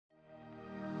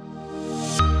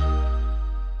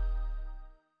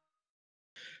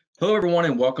Hello, everyone,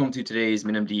 and welcome to today's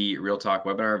MinMD Real Talk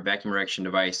webinar, Vacuum Erection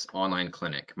Device Online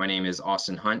Clinic. My name is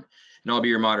Austin Hunt, and I'll be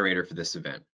your moderator for this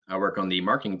event. I work on the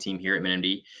marketing team here at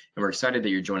MinMD, and we're excited that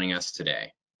you're joining us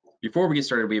today. Before we get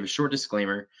started, we have a short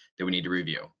disclaimer that we need to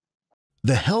review.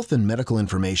 The health and medical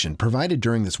information provided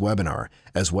during this webinar,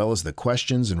 as well as the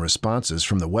questions and responses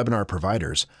from the webinar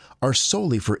providers, are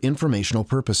solely for informational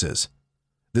purposes.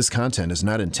 This content is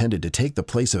not intended to take the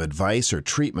place of advice or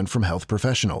treatment from health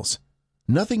professionals.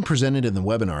 Nothing presented in the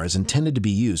webinar is intended to be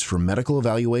used for medical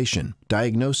evaluation,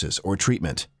 diagnosis, or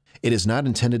treatment. It is not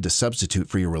intended to substitute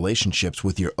for your relationships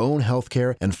with your own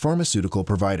healthcare and pharmaceutical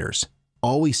providers.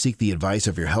 Always seek the advice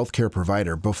of your healthcare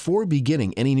provider before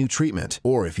beginning any new treatment,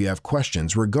 or if you have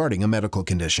questions regarding a medical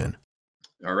condition.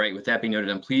 All right, with that being noted,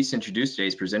 I'm pleased to introduce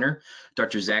today's presenter,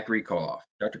 Dr. Zachary Koloff.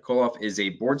 Dr. Koloff is a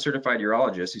board-certified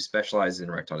urologist who specializes in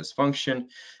erectile dysfunction,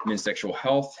 men's sexual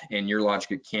health, and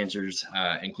urologic cancers,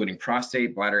 including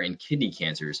prostate, bladder, and kidney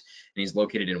cancers, and he's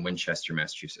located in Winchester,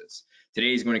 Massachusetts.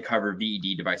 Today he's going to cover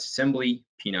VED device assembly,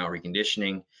 penile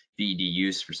reconditioning, VED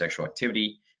use for sexual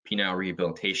activity, penile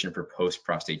rehabilitation for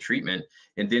post-prostate treatment,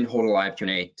 and then hold a live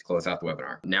Q&A to close out the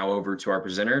webinar. Now over to our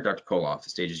presenter, Dr. Koloff.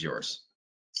 The stage is yours.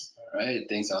 All right,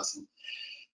 thanks, Austin.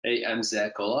 Hey, I'm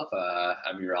Zach Koloff.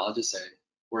 I'm a urologist. I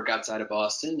work outside of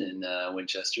Boston in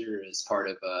Winchester as part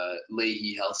of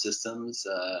Lahey Health Systems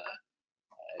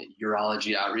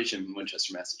urology outreach in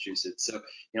Winchester, Massachusetts. So,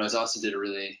 as Austin did a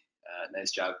really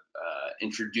nice job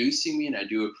introducing me, and I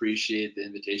do appreciate the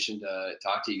invitation to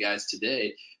talk to you guys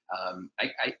today.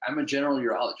 I'm a general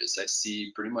urologist. I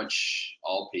see pretty much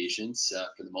all patients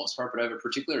for the most part, but I have a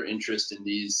particular interest in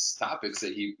these topics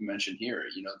that he mentioned here.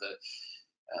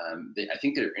 I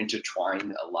think they're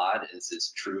intertwined a lot, as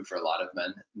is true for a lot of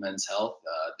men's health.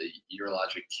 The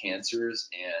urologic cancers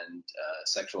and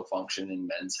sexual function in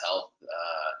men's health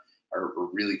are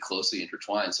really closely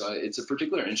intertwined. So it's a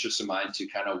particular interest of mine to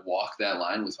kind of walk that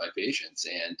line with my patients.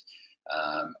 And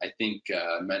I think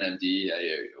MinMD,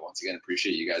 I once again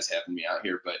appreciate you guys having me out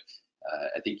here, but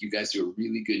I think you guys do a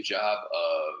really good job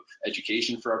of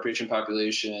education for our patient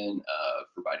population, of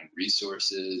providing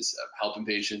resources, of helping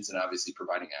patients, and obviously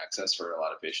providing access for a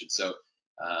lot of patients. So,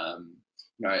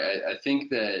 I think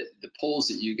that the polls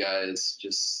that you guys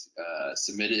just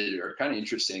submitted are kind of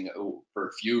interesting for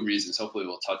a few reasons. Hopefully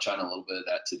we'll touch on a little bit of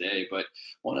that today, but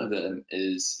one of them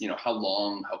is,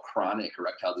 how chronic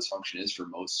erectile dysfunction is for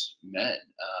most men.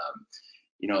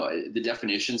 The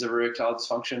definitions of erectile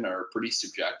dysfunction are pretty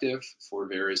subjective for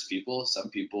various people. Some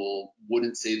people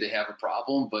wouldn't say they have a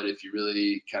problem, but if you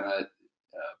really kind of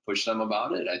push them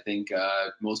about it, I think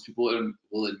most people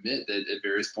will admit that at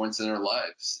various points in their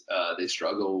lives, they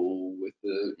struggle with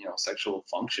the sexual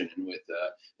function and with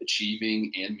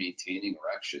achieving and maintaining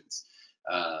erections.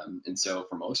 And so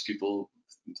for most people,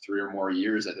 3 or more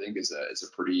years, I think is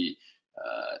a pretty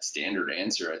standard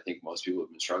answer. I think most people have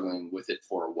been struggling with it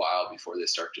for a while before they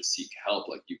start to seek help,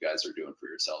 like you guys are doing for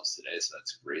yourselves today. So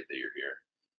that's great that you're here.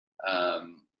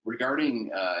 Regarding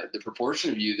the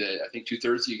proportion of you, that I think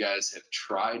 2/3 of you guys have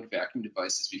tried vacuum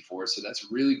devices before. So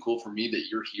that's really cool for me that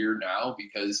you're here now,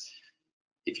 because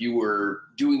if you were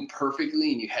doing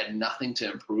perfectly and you had nothing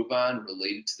to improve on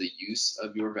related to the use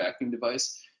of your vacuum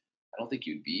device, I don't think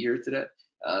you'd be here today.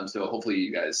 So hopefully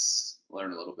you guys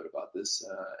learn a little bit about this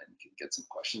and can get some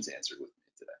questions answered with me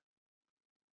today.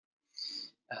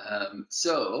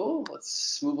 So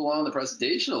let's move along the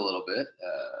presentation a little bit.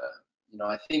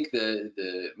 I think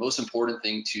the most important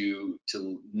thing to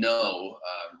know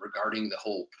regarding the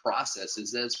whole process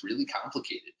is that it's really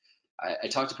complicated. I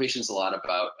talk to patients a lot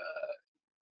about,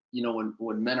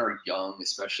 when men are young,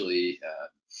 especially,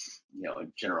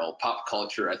 in general pop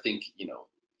culture, I think,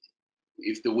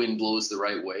 if the wind blows the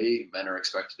right way, men are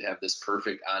expected to have this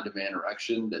perfect on-demand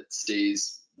erection that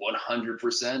stays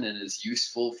 100% and is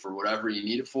useful for whatever you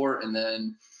need it for, and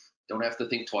then don't have to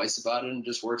think twice about it and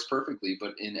just works perfectly.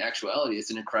 But in actuality,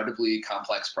 it's an incredibly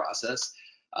complex process.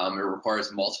 It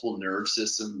requires multiple nerve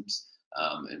systems.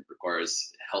 It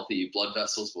requires healthy blood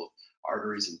vessels, both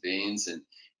arteries and veins, and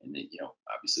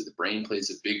obviously the brain plays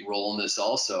a big role in this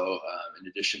also, in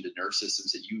addition to nerve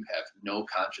systems that you have no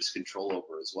conscious control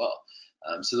over as well.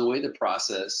 So the way the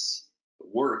process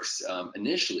works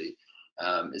initially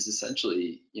is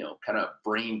essentially, kind of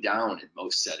brain down in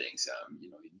most settings.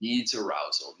 It needs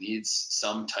arousal, needs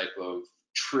some type of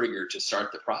trigger to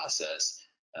start the process.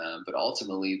 But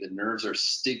ultimately, the nerves are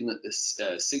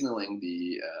signaling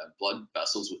the blood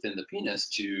vessels within the penis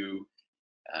to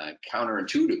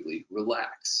counterintuitively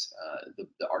relax. The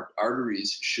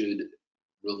arteries should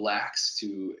relax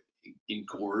to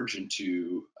engorge and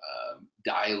to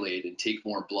dilate and take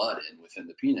more blood in within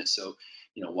the penis. So,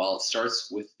 while it starts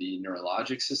with the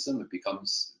neurologic system, it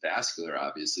becomes vascular,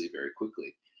 obviously, very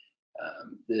quickly.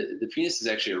 The penis is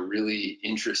actually a really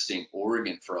interesting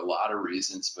organ for a lot of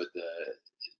reasons, but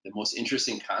the most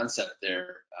interesting concept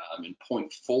there in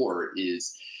point 4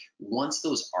 is once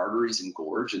those arteries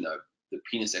engorge and the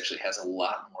penis actually has a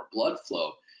lot more blood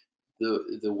flow,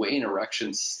 the way an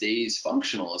erection stays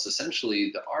functional is essentially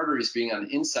the arteries being on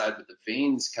the inside, but the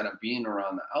veins kind of being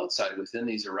around the outside within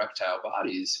these erectile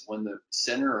bodies. When the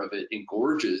center of it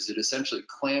engorges, it essentially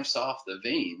clamps off the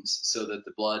veins so that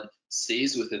the blood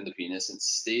stays within the penis and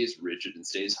stays rigid and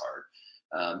stays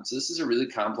hard. So this is a really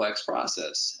complex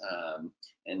process.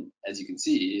 And as you can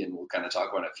see, and we'll kind of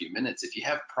talk about in a few minutes, if you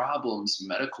have problems,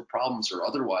 medical problems or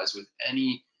otherwise, with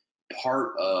any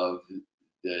part of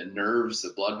the nerves,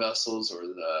 the blood vessels, or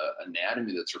the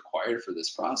anatomy that's required for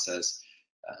this process,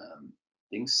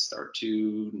 things start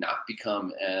to not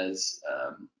become as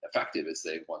effective as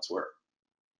they once were.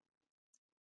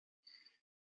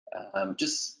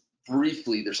 Just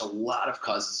briefly, there's a lot of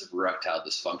causes of erectile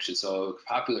dysfunction. So a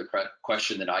popular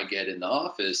question that I get in the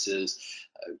office is,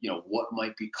 what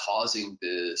might be causing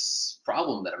this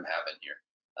problem that I'm having here?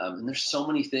 And there's so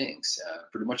many things,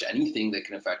 pretty much anything that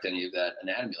can affect any of that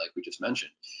anatomy, like we just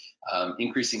mentioned.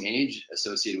 Increasing age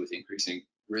associated with increasing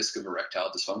risk of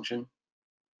erectile dysfunction.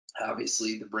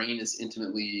 Obviously, the brain is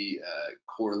intimately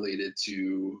correlated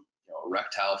to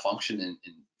erectile function and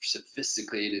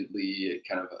sophisticatedly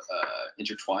kind of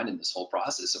intertwined in this whole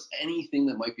process. So anything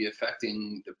that might be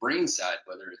affecting the brain side,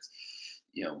 whether it's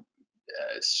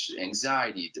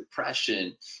anxiety,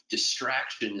 depression,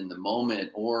 distraction in the moment,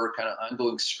 or kind of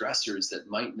ongoing stressors that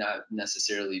might not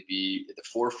necessarily be at the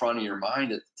forefront of your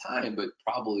mind at the time, but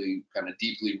probably kind of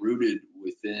deeply rooted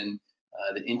within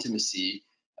the intimacy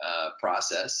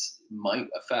process, might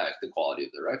affect the quality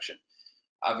of the erection.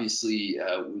 Obviously,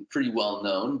 pretty well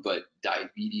known, but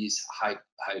diabetes, high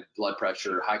blood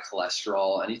pressure, high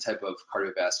cholesterol, any type of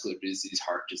cardiovascular disease,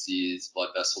 heart disease, blood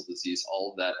vessel disease,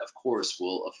 all of that, of course,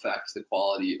 will affect the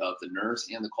quality of the nerves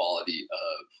and the quality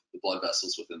of the blood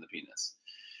vessels within the penis.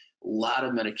 A lot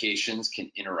of medications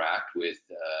can interact with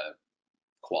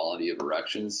quality of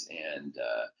erections, and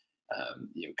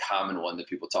common one that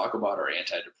people talk about are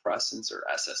antidepressants or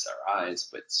SSRIs,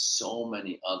 but so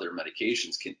many other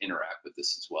medications can interact with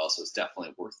this as well. So it's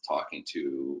definitely worth talking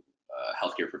to a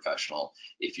healthcare professional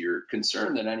if you're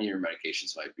concerned that any of your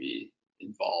medications might be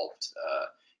involved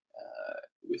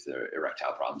with the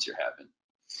erectile problems you're having.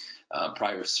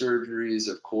 Prior surgeries,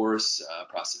 of course,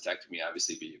 prostatectomy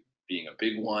obviously being a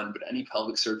big one, but any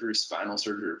pelvic surgery, spinal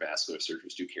surgery, or vascular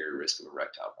surgeries do carry a risk of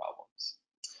erectile problems.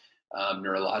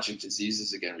 Neurologic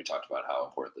diseases, again, we talked about how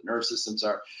important the nerve systems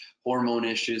are. Hormone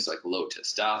issues like low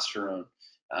testosterone,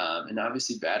 and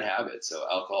obviously bad habits. So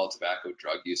alcohol, tobacco,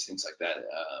 drug use, things like that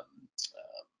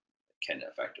can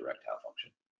affect erectile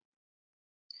function.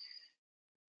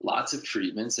 Lots of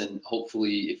treatments, and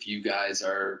hopefully if you guys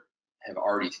have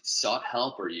already sought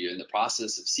help, or you're in the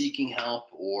process of seeking help,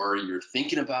 or you're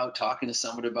thinking about talking to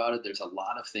someone about it, there's a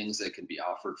lot of things that can be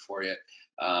offered for you.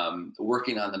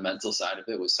 Working on the mental side of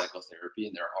it with psychotherapy,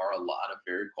 and there are a lot of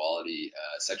very quality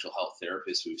sexual health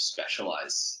therapists who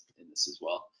specialize in this as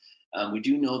well. We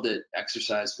do know that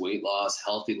exercise, weight loss,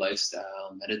 healthy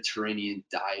lifestyle, Mediterranean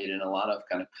diet, and a lot of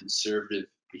kind of conservative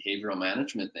behavioral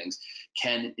management things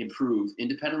can improve,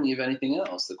 independently of anything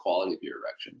else, the quality of your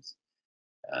erections.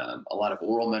 A lot of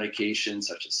oral medications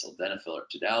such as sildenafil or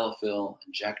tadalafil,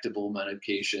 injectable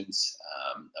medications,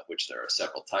 of which there are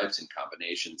several types in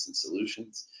combinations and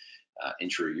solutions,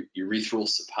 intraurethral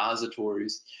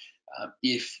suppositories.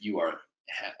 If you are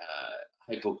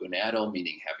hypogonadal,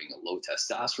 meaning having a low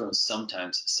testosterone,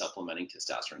 sometimes supplementing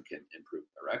testosterone can improve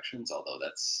erections, although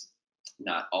that's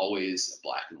not always a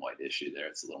black and white issue there.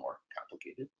 It's a little more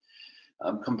complicated.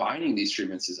 Combining these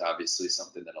treatments is obviously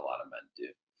something that a lot of men do.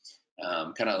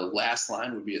 Kind of the last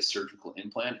line would be a surgical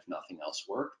implant if nothing else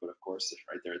worked, but of course,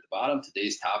 right there at the bottom,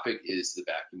 today's topic is the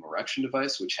vacuum erection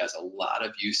device, which has a lot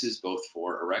of uses both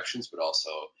for erections, but also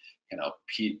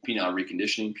penile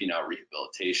reconditioning, penile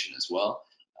rehabilitation as well.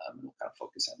 We'll kind of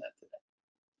focus on that today.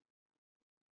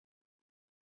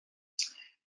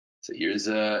 So here's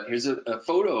a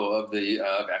photo of the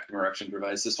vacuum erection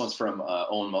device. This one's from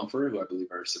Owen Mumford, who I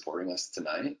believe are supporting us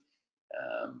tonight.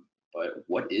 But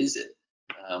what is it?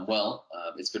 Well,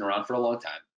 it's been around for a long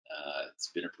time. It's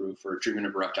been approved for treatment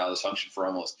of erectile dysfunction for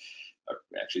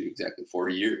actually exactly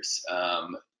 40 years.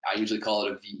 I usually call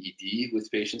it a VED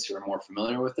with patients who are more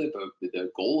familiar with it, but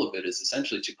the goal of it is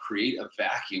essentially to create a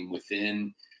vacuum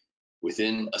within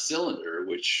within a cylinder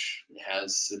which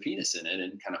has the penis in it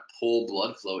and kind of pull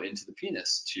blood flow into the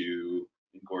penis to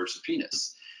engorge the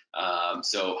penis.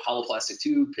 So hollow plastic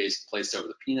tube placed over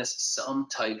the penis, some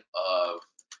type of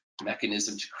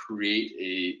mechanism to create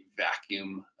a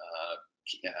vacuum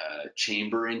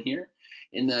chamber in here.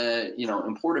 And the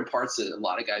important parts that a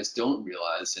lot of guys don't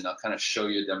realize, and I'll kind of show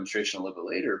you a demonstration a little bit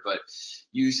later, but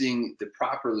using the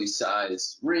properly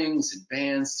sized rings and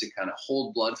bands to kind of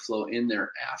hold blood flow in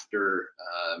there after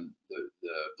the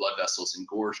blood vessels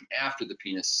engorge and after the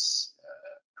penis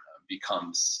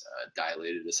becomes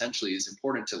dilated, essentially, is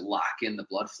important to lock in the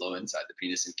blood flow inside the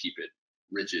penis and keep it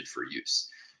rigid for use.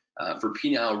 For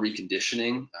penile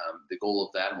reconditioning, the goal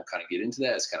of that, and we'll kind of get into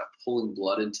that, is kind of pulling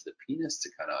blood into the penis to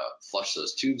kind of flush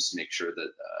those tubes to make sure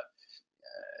that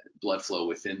blood flow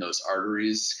within those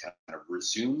arteries kind of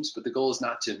resumes. But the goal is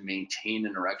not to maintain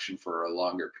an erection for a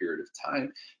longer period of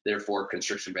time. Therefore,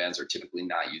 constriction bands are typically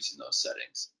not used in those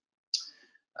settings.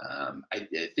 I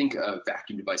think a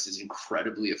vacuum device is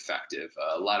incredibly effective.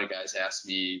 A lot of guys ask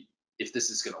me if this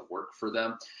is going to work for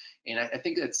them. And I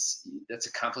think that's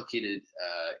a complicated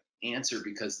answer,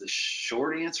 because the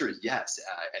short answer is yes.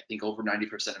 I think over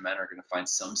 90% of men are going to find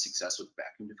some success with a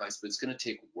vacuum device, but it's going to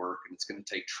take work, and it's going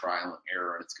to take trial and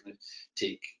error, and it's going to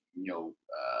take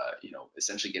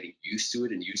essentially getting used to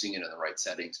it and using it in the right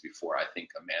settings before I think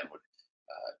a man would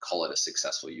call it a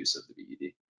successful use of the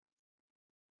VED.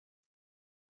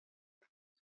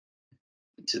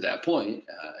 To that point,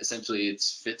 essentially it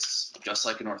fits just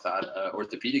like an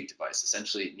orthopedic device.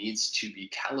 Essentially, it needs to be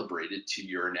calibrated to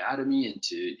your anatomy and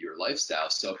to your lifestyle.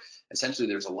 So essentially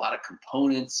there's a lot of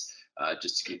components.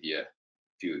 Just to give you a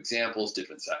few examples,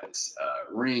 different size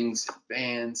rings and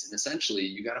bands, and essentially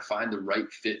you got to find the right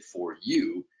fit for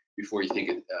you before you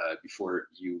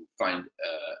find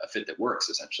a fit that works,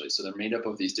 essentially. So they're made up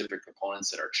of these different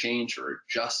components that are changed or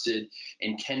adjusted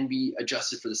and can be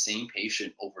adjusted for the same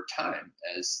patient over time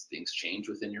as things change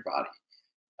within your body.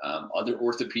 Other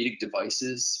orthopedic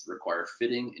devices require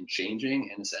fitting and changing,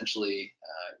 and essentially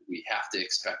we have to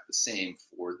expect the same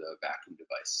for the vacuum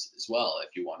device as well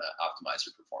if you want to optimize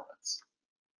your performance.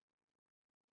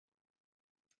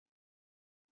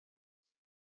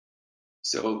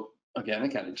 So again, I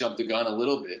kind of jumped the gun a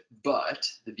little bit, but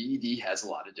the VED has a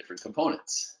lot of different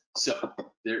components. So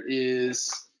there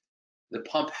is the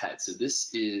pump head. So this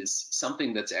is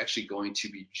something that's actually going to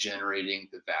be generating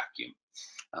the vacuum.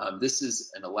 This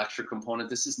is an electric component.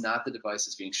 This is not the device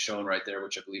that's being shown right there,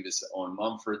 which I believe is Owen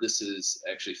Mumford. This is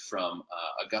actually from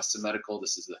Augusta Medical.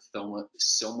 This is the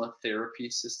Soma therapy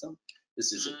system.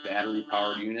 This is a battery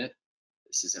powered unit.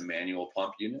 This is a manual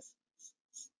pump unit.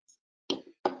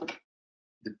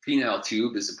 The penile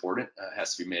tube is important. It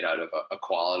has to be made out of a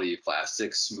quality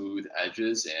plastic, smooth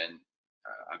edges, and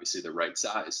obviously the right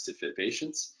size to fit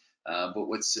patients. But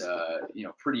what's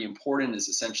pretty important is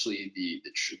essentially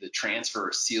the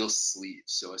transfer seal sleeve.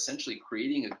 So essentially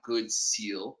creating a good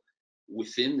seal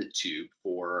within the tube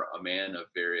for a man of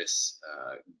various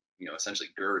essentially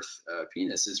girth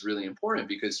penis is really important,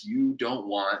 because you don't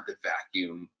want the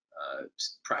vacuum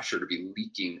pressure to be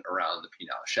leaking around the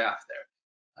penile shaft there.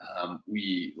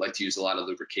 We like to use a lot of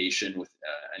lubrication with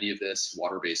any of this,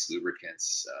 water-based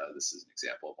lubricants. This is an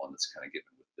example of one that's kind of given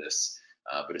with this,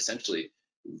 but essentially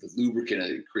the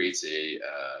lubricant creates a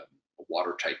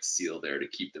watertight seal there to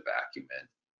keep the vacuum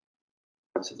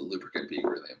in. So the lubricant being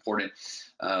really important.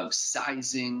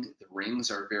 Sizing, the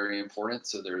rings are very important.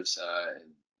 So there's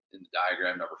in the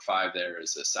diagram number 5 there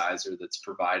is a sizer that's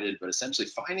provided, but essentially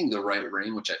finding the right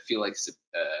ring, which I feel like is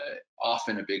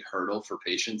often a big hurdle for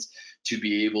patients, to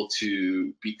be able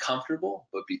to be comfortable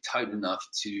but be tight enough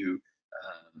to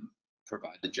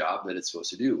provide the job that it's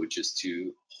supposed to do, which is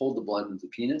to hold the blood into the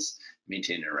penis,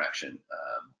 maintain an erection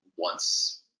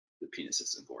once the penis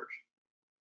is engorged.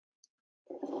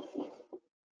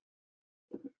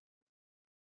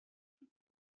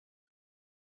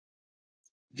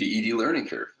 VED learning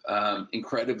curve,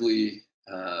 incredibly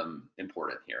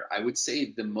important here. I would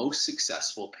say the most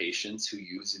successful patients who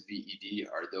use a VED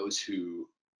are those who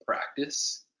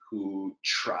practice, who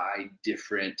try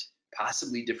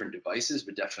possibly different devices,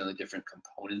 but definitely different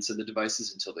components of the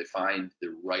devices until they find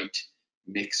the right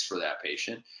mix for that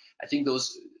patient. I think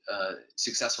those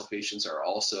successful patients are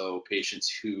also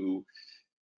patients who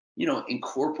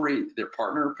incorporate their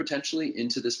partner potentially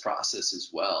into this process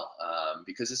as well,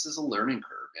 because this is a learning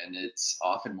curve, and it's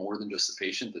often more than just the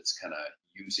patient that's kind of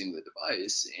using the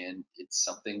device. And it's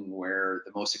something where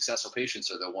the most successful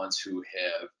patients are the ones who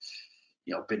have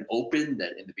been open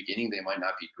that in the beginning they might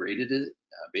not be great at it.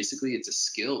 Basically, it's a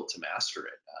skill to master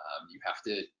it. You have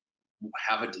to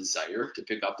have a desire to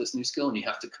pick up this new skill, and you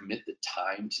have to commit the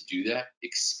time to do that,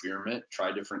 experiment,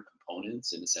 try different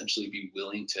components, and essentially be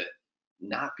willing to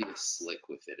not be as slick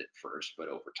with it at first, but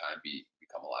over time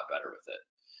become a lot better with it.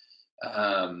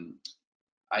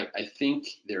 I think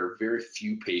there are very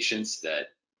few patients that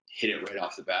hit it right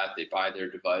off the bat. They buy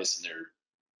their device and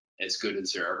they're as good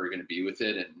as they're ever going to be with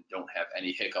it and don't have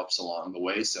any hiccups along the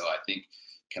way. So I think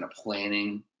kind of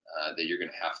planning that you're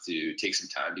going to have to take some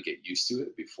time to get used to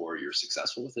it before you're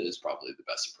successful with it is probably the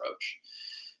best approach.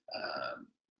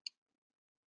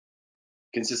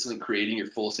 Consistently creating your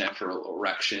full natural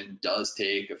erection does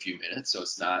take a few minutes, so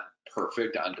it's not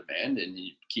perfect on demand, and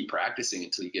you keep practicing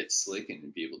until you get slick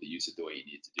and be able to use it the way you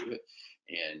need to do it.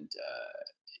 And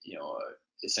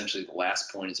essentially the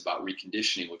last point is about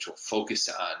reconditioning, which we'll focus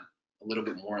on a little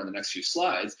bit more on the next few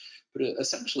slides. But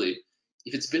essentially,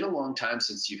 if it's been a long time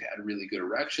since you've had really good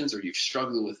erections, or you've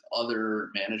struggled with other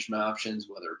management options,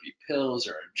 whether it be pills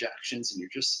or injections, and you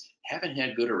just haven't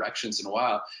had good erections in a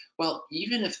while, well,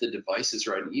 even if the device is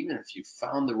right, and even if you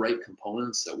found the right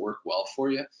components that work well for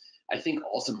you, I think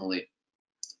ultimately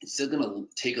it's still going to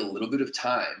take a little bit of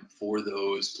time for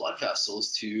those blood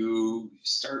vessels to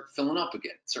start filling up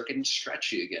again, start getting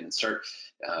stretchy again, and start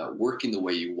working the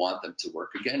way you want them to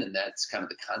work again. And that's kind of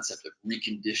the concept of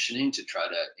reconditioning, to try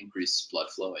to increase blood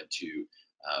flow and to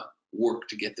work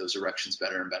to get those erections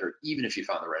better and better, even if you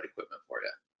found the right equipment for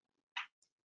you.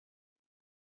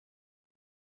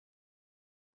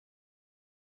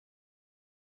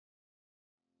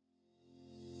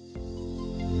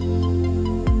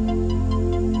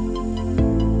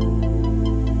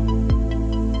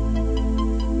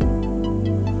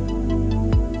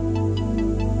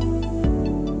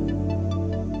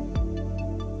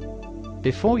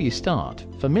 Before you start,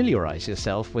 familiarize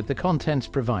yourself with the contents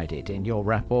provided in your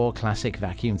Rapport Classic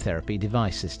Vacuum Therapy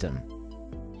device system.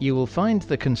 You will find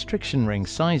the constriction ring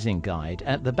sizing guide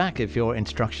at the back of your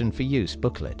instruction for use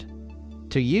booklet.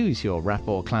 To use your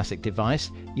Rapport Classic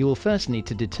device, you will first need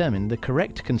to determine the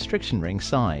correct constriction ring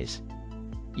size.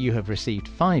 You have received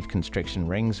 5 constriction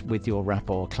rings with your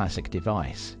Rapport Classic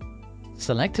device.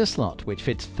 Select a slot which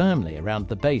fits firmly around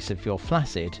the base of your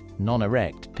flaccid,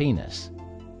 non-erect penis.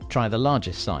 Try the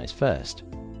largest size first.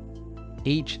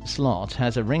 Each slot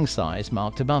has a ring size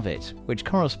marked above it, which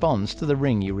corresponds to the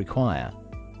ring you require.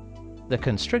 The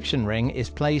constriction ring is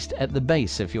placed at the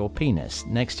base of your penis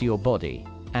next to your body,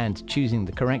 and choosing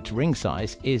the correct ring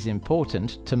size is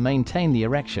important to maintain the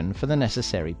erection for the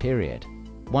necessary period.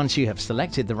 Once you have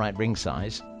selected the right ring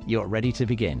size, you're ready to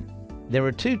begin. There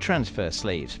are 2 transfer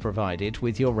sleeves provided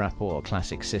with your Rapport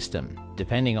Classic system.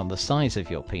 Depending on the size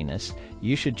of your penis,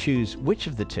 you should choose which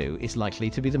of the 2 is likely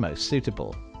to be the most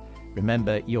suitable.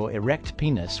 Remember, your erect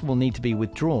penis will need to be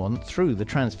withdrawn through the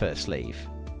transfer sleeve.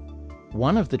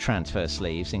 One of the transfer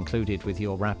sleeves included with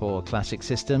your Rapport Classic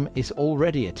system is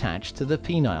already attached to the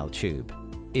penile tube.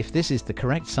 If this is the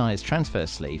correct size transfer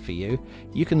sleeve for you,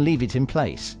 you can leave it in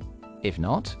place. If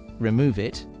not, remove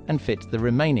it and fit the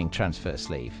remaining transfer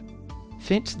sleeve.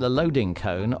 Fit the loading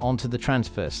cone onto the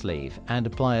transfer sleeve and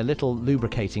apply a little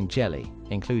lubricating jelly,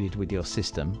 included with your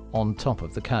system, on top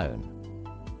of the cone.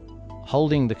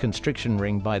 Holding the constriction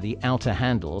ring by the outer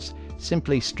handles,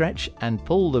 simply stretch and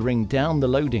pull the ring down the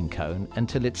loading cone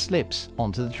until it slips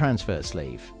onto the transfer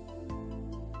sleeve.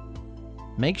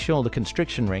 Make sure the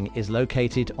constriction ring is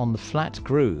located on the flat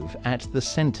groove at the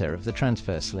center of the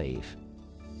transfer sleeve.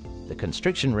 The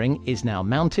constriction ring is now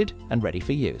mounted and ready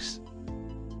for use.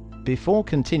 Before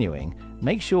continuing,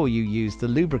 make sure you use the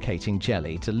lubricating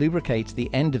jelly to lubricate the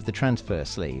end of the transfer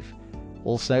sleeve.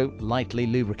 Also, lightly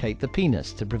lubricate the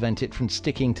penis to prevent it from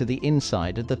sticking to the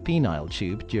inside of the penile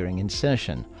tube during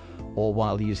insertion, or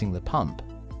while using the pump.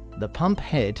 The pump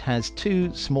head has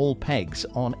 2 small pegs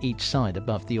on each side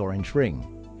above the orange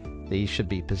ring. These should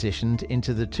be positioned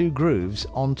into the 2 grooves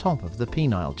on top of the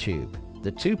penile tube.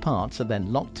 The 2 parts are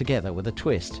then locked together with a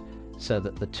twist, so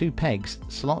that the 2 pegs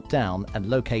slot down and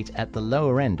locate at the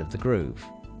lower end of the groove.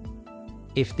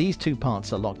 If these 2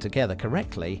 parts are locked together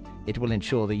correctly, it will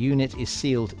ensure the unit is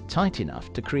sealed tight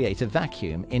enough to create a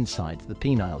vacuum inside the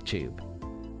penile tube.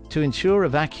 To ensure a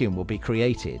vacuum will be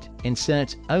created,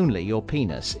 insert only your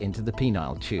penis into the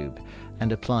penile tube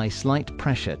and apply slight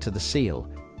pressure to the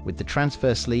seal, with the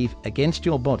transfer sleeve against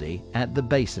your body at the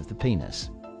base of the penis.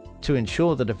 To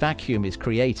ensure that a vacuum is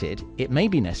created, it may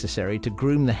be necessary to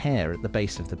groom the hair at the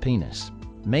base of the penis.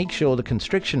 Make sure the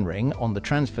constriction ring on the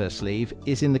transfer sleeve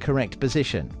is in the correct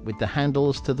position, with the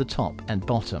handles to the top and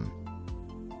bottom.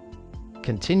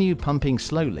 Continue pumping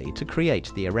slowly to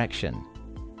create the erection.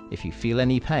 If you feel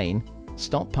any pain,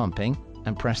 stop pumping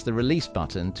and press the release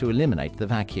button to eliminate the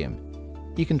vacuum.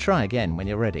 You can try again when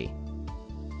you're ready.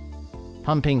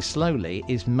 Pumping slowly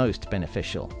is most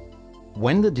beneficial.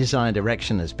 When the desired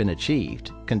erection has been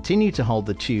achieved, continue to hold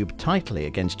the tube tightly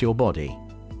against your body.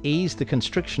 Ease the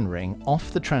constriction ring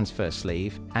off the transfer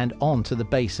sleeve and onto the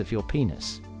base of your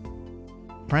penis.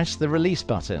 Press the release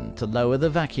button to lower the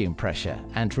vacuum pressure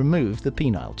and remove the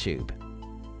penile tube.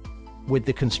 With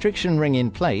the constriction ring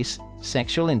in place,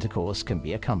 sexual intercourse can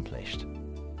be accomplished.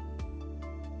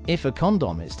 If a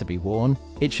condom is to be worn,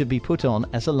 it should be put on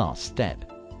as a last step.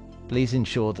 Please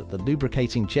ensure that the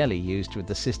lubricating jelly used with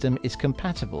the system is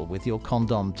compatible with your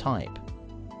condom type.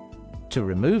 To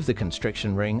remove the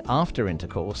constriction ring after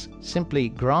intercourse, simply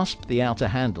grasp the outer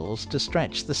handles to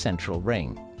stretch the central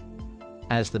ring.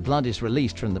 As the blood is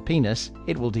released from the penis,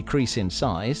 it will decrease in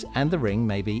size and the ring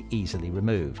may be easily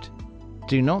removed.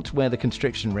 Do not wear the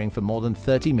constriction ring for more than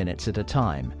 30 minutes at a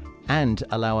time, and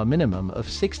allow a minimum of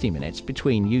 60 minutes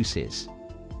between uses.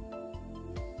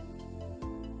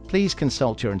 Please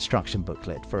consult your instruction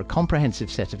booklet for a comprehensive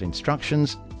set of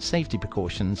instructions, safety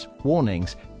precautions,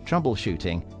 warnings,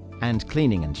 troubleshooting, and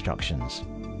cleaning instructions.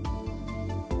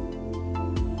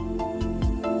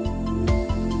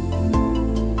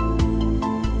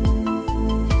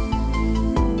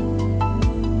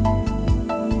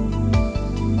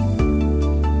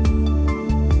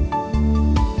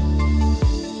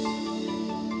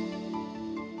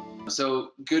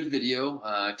 So good video,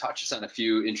 taught us on a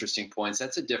few interesting points.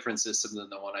 That's a different system than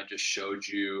the one I just showed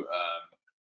you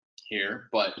here,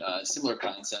 but similar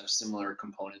concepts, similar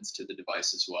components to the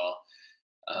device as well.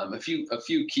 A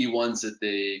few key ones that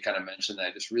they kind of mentioned that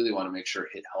I just really want to make sure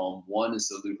hit home. One is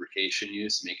the lubrication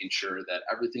use, making sure that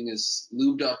everything is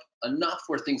lubed up enough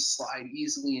where things slide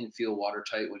easily and feel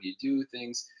watertight when you do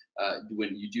things,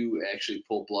 when you do actually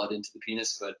pull blood into the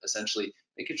penis, but essentially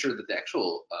making sure that the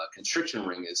actual constriction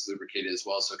ring is lubricated as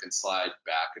well so it can slide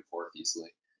back and forth easily.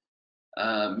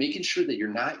 Making sure that you're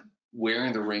not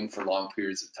wearing the ring for long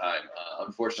periods of time.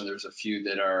 Unfortunately, there's a few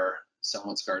that are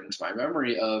somewhat scarred into my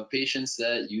memory of patients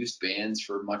that used bands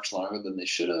for much longer than they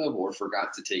should have or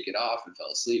forgot to take it off and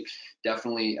fell asleep.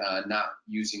 Definitely not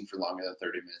using for longer than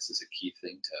 30 minutes is a key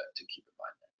thing to keep in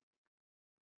mind.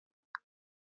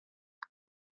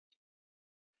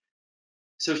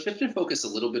 So shift and focus a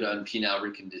little bit on penile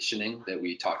reconditioning that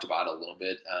we talked about a little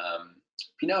bit.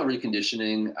 Penile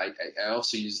reconditioning, I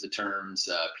also use the terms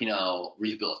penile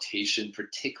rehabilitation,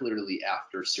 particularly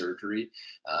after surgery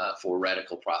for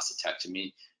radical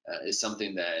prostatectomy, is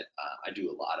something that I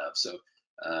do a lot of. So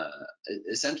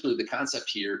essentially the concept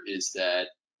here is that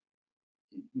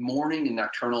morning and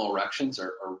nocturnal erections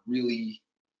are really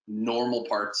normal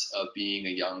parts of being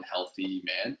a young, healthy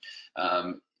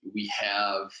man. We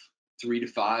have 3 to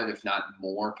 5, if not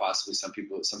more, possibly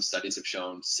some studies have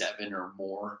shown 7 or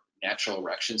more natural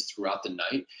erections throughout the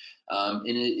night. And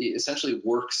it essentially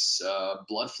works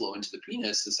blood flow into the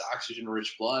penis. This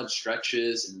oxygen-rich blood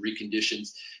stretches and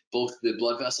reconditions both the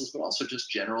blood vessels, but also just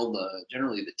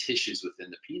generally the tissues within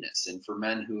the penis. And for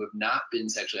men who have not been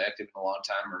sexually active in a long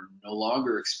time or no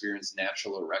longer experience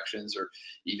natural erections or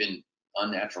even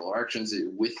unnatural erections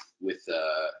with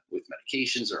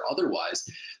medications or otherwise,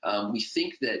 we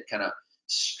think that kind of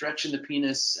stretching the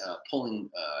penis, pulling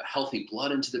healthy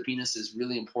blood into the penis is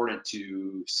really important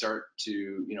to start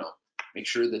to, make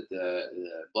sure that the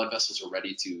blood vessels are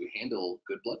ready to handle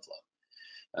good blood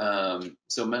flow.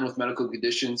 So men with medical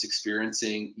conditions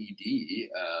experiencing ED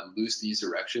lose these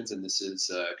erections, and this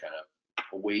is kind of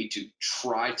a way to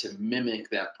try to mimic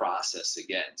that process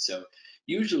again. So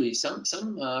usually some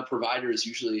providers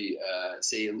usually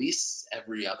say at least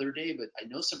every other day, but I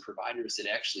know some providers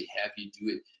that actually have you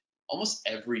do it almost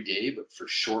every day, but for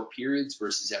short periods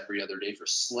versus every other day for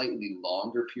slightly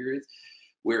longer periods,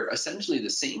 where essentially the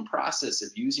same process of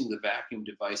using the vacuum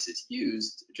device is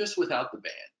used, just without the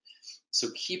band. So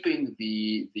keeping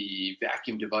the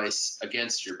vacuum device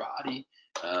against your body,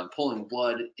 pulling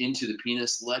blood into the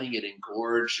penis, letting it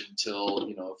engorge until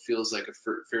it feels like a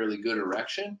fairly good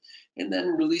erection, and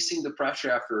then releasing the pressure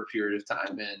after a period of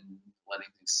time and letting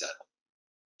things settle.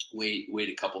 Wait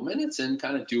a couple minutes and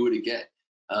kind of do it again.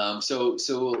 So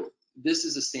this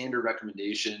is a standard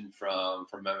recommendation from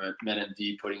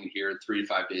MedMD, putting it here 3 to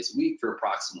 5 days a week for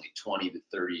approximately 20 to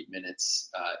 30 minutes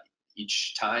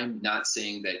each time. Not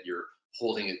saying that you're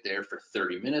holding it there for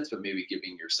 30 minutes, but maybe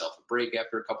giving yourself a break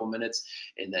after a couple minutes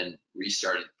and then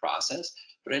restarting the process.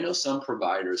 But I know some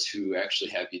providers who actually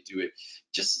have you do it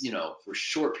just, for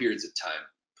short periods of time,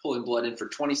 pulling blood in for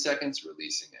 20 seconds,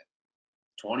 releasing it,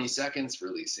 20 seconds,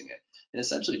 releasing it, and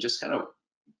essentially just kind of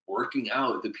working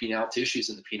out the penile tissues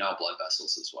and the penile blood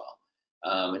vessels as well.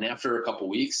 And after a couple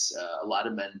weeks, a lot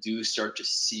of men do start to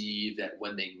see that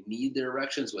when they need their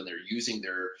erections, when they're using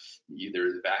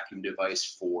either the vacuum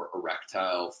device for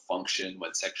erectile function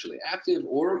when sexually active,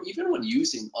 or even when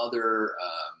using other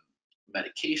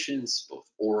medications, both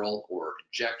oral or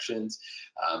injections,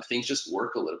 things just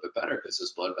work a little bit better because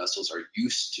those blood vessels are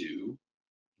used to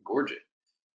engorging.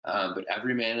 But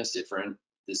every man is different.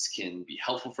 This can be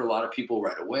helpful for a lot of people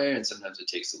right away, and sometimes it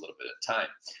takes a little bit of time.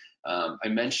 I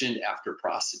mentioned after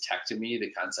prostatectomy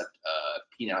the concept of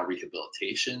penile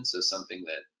rehabilitation. So something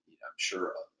that I'm sure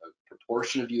a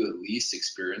proportion of you at least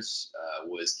experienced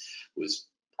was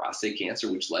prostate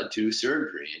cancer, which led to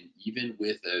surgery. And even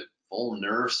with a full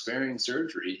nerve-sparing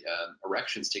surgery,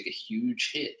 erections take a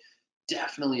huge hit.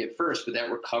 Definitely at first, but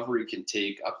that recovery can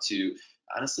take up to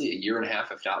honestly a year and a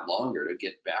half, if not longer, to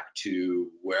get back to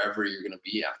wherever you're going to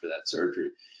be after that surgery.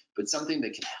 But something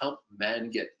that can help men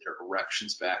get their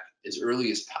erections back as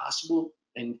early as possible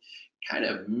and kind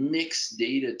of mix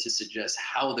data to suggest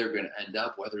how they're going to end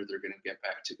up, whether they're going to get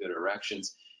back to good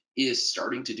erections, is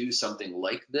starting to do something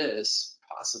like this,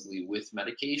 possibly with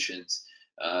medications,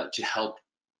 to help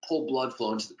pull blood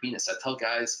flow into the penis. I tell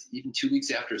guys, even 2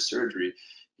 weeks after surgery,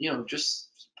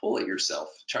 just pull it yourself.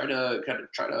 Try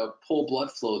to pull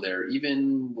blood flow there,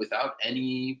 even without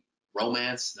any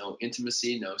romance, no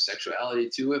intimacy, no sexuality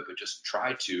to it, but just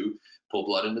try to pull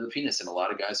blood into the penis. And a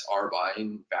lot of guys are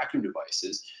buying vacuum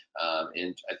devices.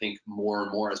 And I think more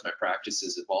and more as my practice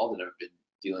has evolved, and I've been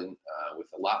dealing with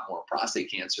a lot more prostate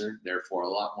cancer, therefore a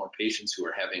lot more patients who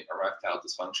are having erectile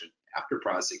dysfunction after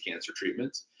prostate cancer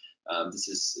treatments.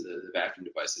 The vacuum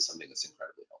device is something that's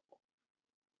incredibly helpful.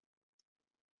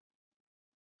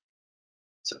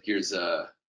 So here's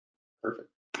perfect.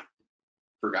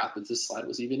 Forgot that this slide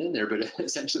was even in there, but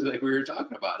essentially like we were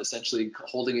talking about, essentially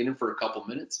holding it in for a couple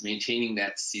minutes, maintaining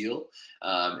that seal,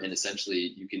 and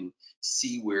essentially you can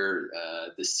see where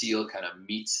the seal kind of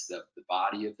meets the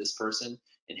body of this person,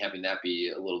 and having that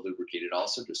be a little lubricated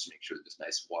also, just to make sure there's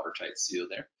nice watertight seal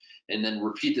there. And then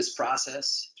repeat this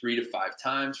process 3 to 5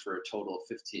 times for a total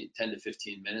of 10 to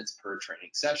 15 minutes per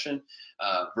training session,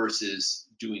 versus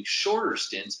doing shorter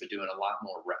stints, but doing a lot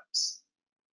more reps.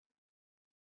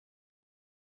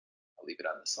 I'll leave it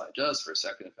on the slide just for a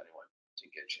second if anyone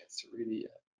didn't get a chance to read it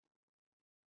yet.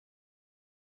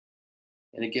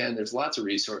 And again, there's lots of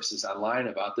resources online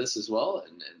about this as well,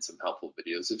 and some helpful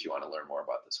videos if you want to learn more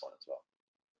about this one as well.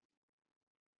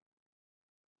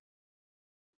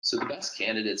 So the best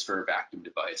candidates for a vacuum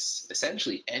device,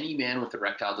 essentially any man with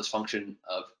erectile dysfunction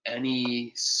of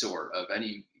any sort, of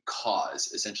any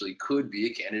cause, essentially could be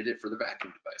a candidate for the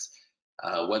vacuum device.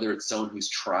 Whether it's someone who's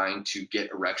trying to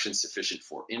get erections sufficient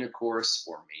for intercourse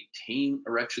or maintain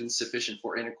erections sufficient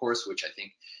for intercourse, which I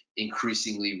think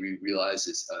increasingly we realize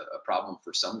is a problem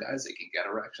for some guys. They can get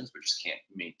erections, but just can't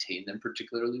maintain them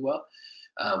particularly well.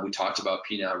 We talked about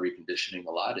penile reconditioning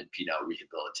a lot and penile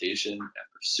rehabilitation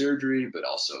after surgery, but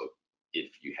also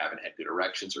if you haven't had good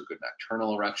erections or good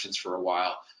nocturnal erections for a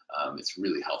while, it's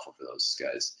really helpful for those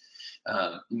guys.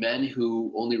 Men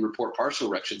who only report partial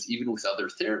erections, even with other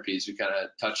therapies, we kind of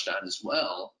touched on as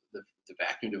well, the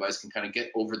vacuum device can kind of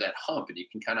get over that hump, and you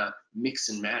can kind of mix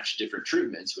and match different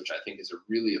treatments, which I think is a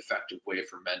really effective way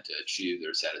for men to achieve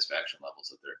their satisfaction levels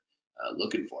that they're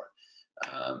looking for.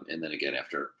 And then again,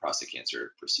 after prostate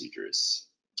cancer procedures.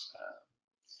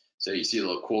 So you see a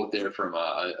little quote there from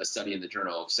a study in the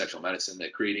Journal of Sexual Medicine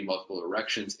that creating multiple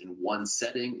erections in one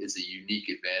setting is a unique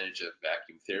advantage of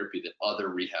vacuum therapy that other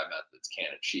rehab methods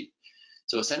can't achieve.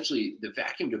 So essentially, the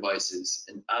vacuum device is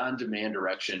an on-demand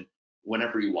erection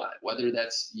whenever you want it, whether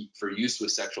that's for use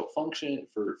with sexual function,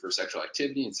 for sexual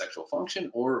activity and sexual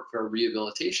function, or for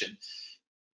rehabilitation.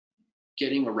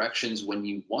 Getting erections when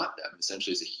you want them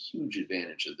essentially is a huge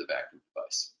advantage of the vacuum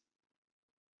device.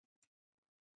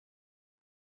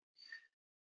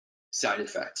 Side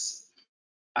effects.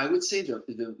 I would say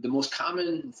the most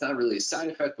common, it's not really a side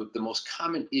effect, but the most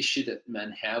common issue that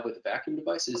men have with a vacuum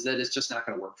device is that it's just not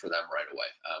going to work for them right away.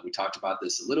 We talked about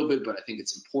this a little bit, but I think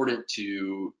it's important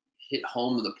to hit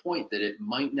home the point that it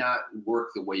might not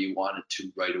work the way you want it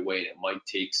to right away. And it might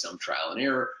take some trial and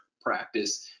error,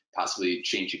 practice, possibly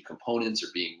changing components or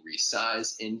being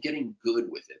resized and getting good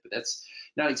with it. But that's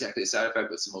not exactly a side effect,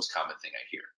 but it's the most common thing I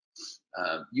hear.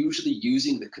 Usually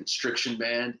using the constriction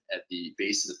band at the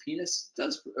base of the penis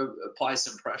does apply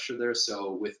some pressure there.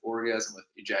 So with orgasm, with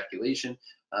ejaculation,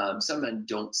 some men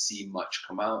don't see much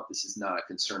come out. This is not a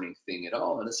concerning thing at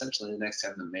all. And essentially the next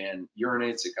time the man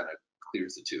urinates, it kind of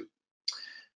clears the tube.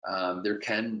 there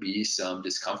can be some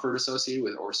discomfort associated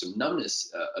with, or some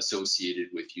numbness associated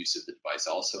with use of the device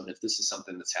also. And if this is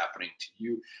something that's happening to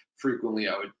you frequently,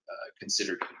 I would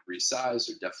consider getting resized,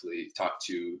 or definitely talk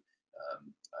to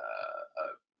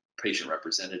a patient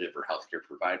representative or healthcare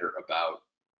provider about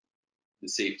the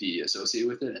safety associated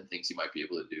with it and things you might be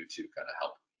able to do to kind of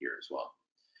help here as well.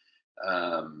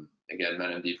 Again,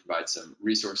 MedMD provides some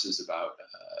resources about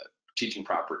teaching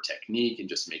proper technique and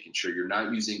just making sure you're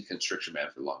not using constriction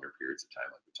band for longer periods of time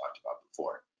like we talked about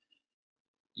before.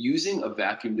 Using a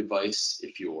vacuum device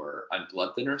if you're on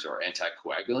blood thinners or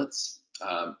anticoagulants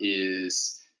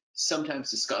is sometimes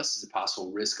discussed as a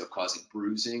possible risk of causing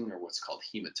bruising or what's called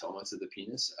hematoma to the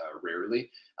penis,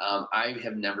 rarely. I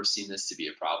have never seen this to be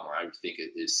a problem, or I would think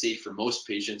it is safe for most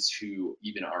patients who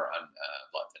even are on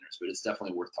blood thinners, but it's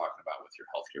definitely worth talking about with your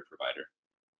healthcare provider.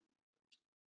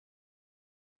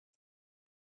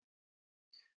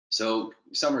 So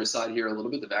summary slide here a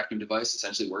little bit. The vacuum device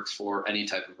essentially works for any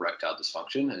type of erectile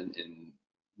dysfunction, and in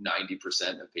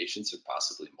 90% of patients, or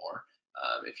possibly more,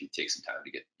 if you take some time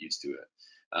to get used to it.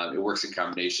 It works in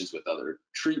combinations with other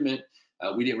treatment.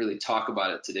 We didn't really talk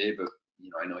about it today, but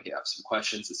I know you have some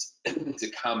questions. It's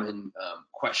a common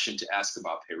question to ask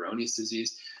about Peyronie's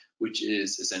disease, which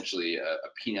is essentially a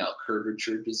penile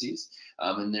curvature disease.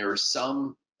 And there are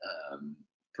some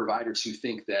providers who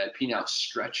think that penile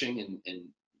stretching and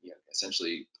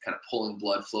essentially kind of pulling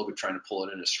blood flow, but trying to pull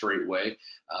it in a straight way,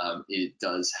 it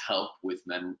does help with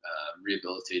men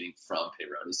rehabilitating from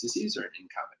Peyronie's disease, or in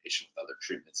combination with other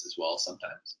treatments as well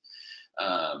sometimes.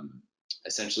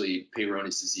 Essentially,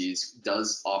 Peyronie's disease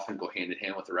does often go hand in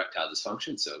hand with erectile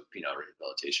dysfunction, so penile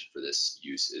rehabilitation for this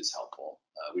use is helpful.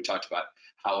 We talked about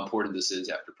how important this is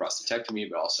after prostatectomy,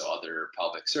 but also other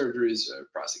pelvic surgeries,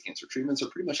 prostate cancer treatments, or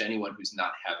pretty much anyone who's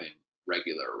not having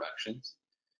regular erections.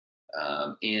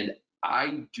 And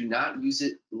I do not use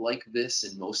it like this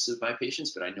in most of my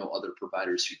patients, but I know other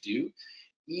providers who do.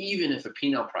 Even if a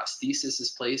penile prosthesis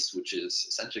is placed, which is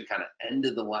essentially kind of end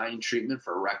of the line treatment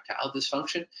for erectile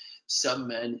dysfunction, some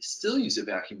men still use a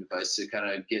vacuum device to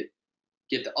kind of get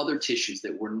the other tissues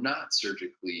that were not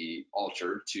surgically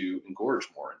altered to engorge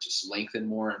more and just lengthen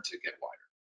more and to get wider.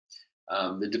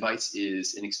 The device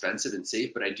is inexpensive and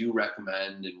safe, but I do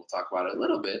recommend, and we'll talk about it a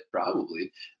little bit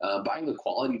probably, buying a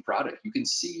quality product. You can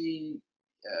see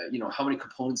how many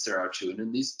components there are to it,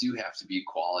 and these do have to be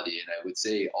quality. And I would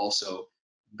say also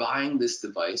buying this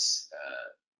device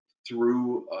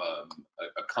through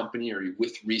a company or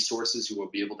with resources who will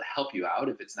be able to help you out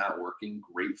if it's not working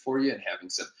great for you, and having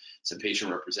some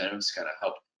patient representatives kind of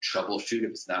help troubleshoot if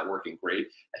it's not working great,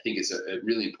 I think is a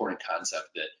really important concept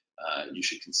that you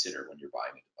should consider when you're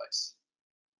buying a device.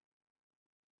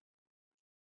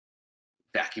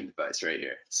 Vacuum device right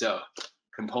here. So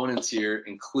components here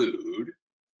include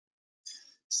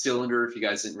cylinder, if you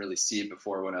guys didn't really see it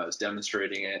before when I was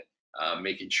demonstrating it,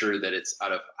 making sure that it's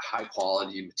out of high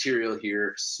quality material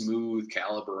here, smooth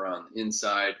caliber on the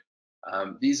inside.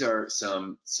 These are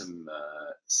some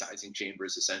sizing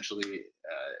chambers essentially.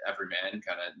 Every man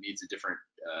kind of needs a different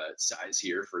size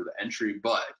here for the entry,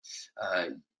 but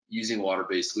using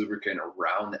water-based lubricant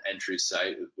around the entry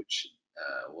site, which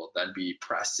will then be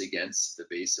pressed against the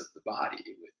base of the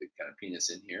body with the kind of penis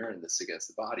in here and this against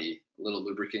the body, a little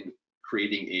lubricant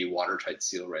creating a watertight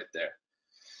seal right there.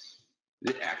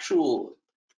 The actual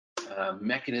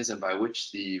mechanism by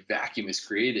which the vacuum is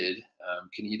created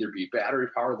can either be battery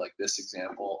powered like this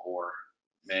example, or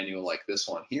manual like this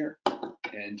one here.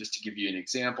 And just to give you an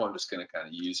example, I'm just going to kind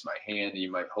of use my hand. You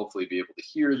might hopefully be able to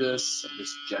hear this. I'm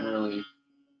just generally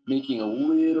making a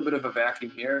little bit of a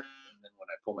vacuum here, and then when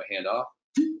I pull my hand off,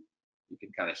 you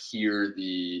can kind of hear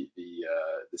the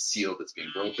seal that's being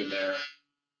broken there.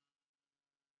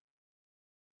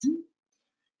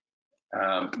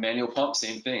 Manual pump,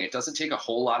 same thing. It doesn't take a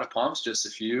whole lot of pumps, just a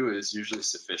few is usually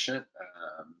sufficient.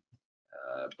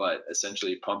 But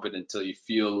essentially pump it until you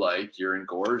feel like you're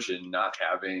engorged and not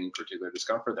having particular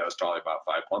discomfort. That was probably about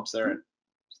 5 pumps there, and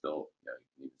still,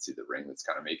 you can see the ring that's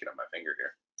kind of making on my finger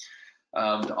here.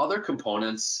 The other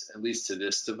components, at least to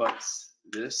this device,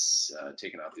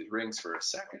 taking out these rings for a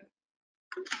second,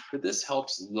 but this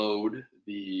helps load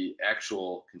the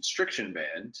actual constriction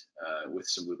band with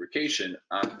some lubrication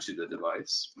onto the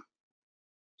device.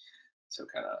 So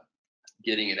kind of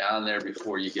getting it on there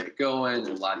before you get going,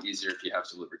 a lot easier if you have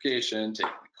some lubrication, taking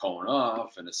the cone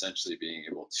off, and essentially being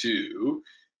able to,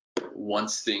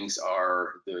 once things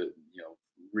are the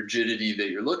rigidity that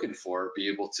you're looking for, be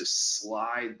able to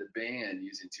slide the band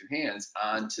using 2 hands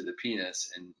onto the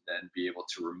penis, and then be able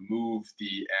to remove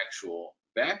the actual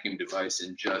vacuum device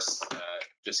and just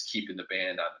keeping the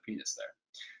band on the penis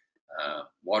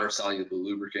Water-soluble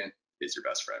lubricant is your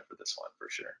best friend for this one, for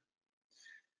sure.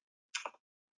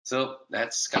 So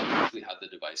that's kind of roughly how the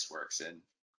device works. And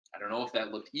I don't know if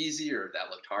that looked easy or if that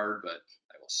looked hard, but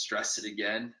I will stress it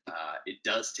again. It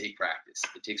does take practice.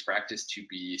 It takes practice to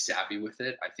be savvy with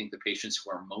it. I think the patients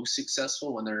who are most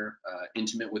successful when they're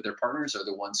intimate with their partners are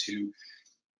the ones who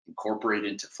incorporate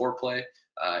into foreplay,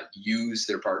 use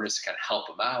their partners to kind of help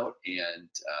them out, and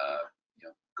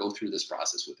go through this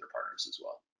process with their partners as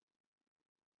well.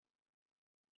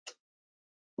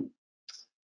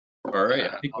 All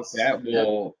right, I think with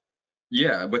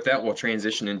that we'll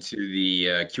transition into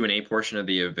the Q&A portion of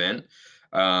the event.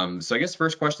 So I guess the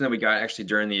first question that we got actually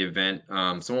during the event,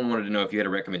 someone wanted to know if you had a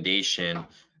recommendation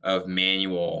of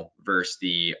manual versus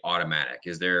the automatic.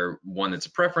 Is there one that's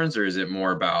a preference, or is it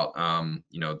more about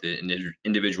the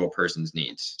individual person's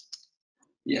needs?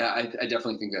 Yeah, I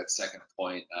definitely think that second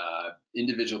point,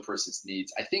 individual person's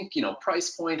needs. I think,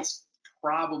 price points,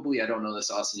 probably, I don't know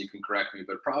this, Austin, you can correct me,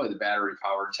 but probably the battery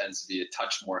power tends to be a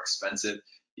touch more expensive.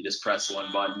 You just press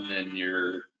one button and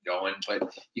you're going.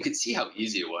 But you could see how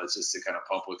easy it was just to kind of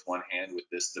pump with one hand with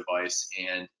this device,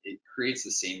 and it creates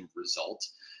the same result.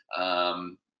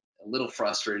 A little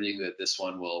frustrating that this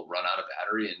one will run out of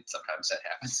battery, and sometimes that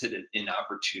happens at an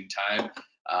inopportune time.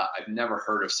 I've never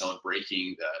heard of someone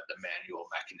breaking the manual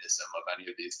mechanism of any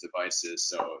of these devices.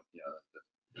 So,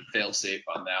 the fail safe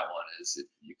on that one is if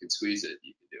you can squeeze it,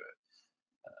 you can do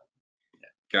it.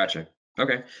 Gotcha.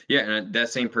 Okay. Yeah, and that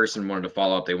same person wanted to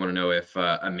follow up. They want to know if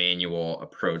a manual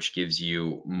approach gives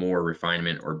you more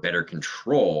refinement or better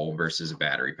control versus a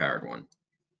battery powered one.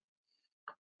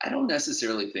 I don't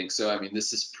necessarily think so. I mean,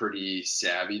 this is pretty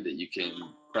savvy that you can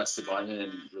press the button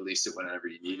and release it whenever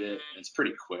you need it. It's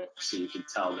pretty quick, so you can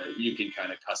tell that you can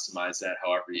kind of customize that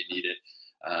however you need it.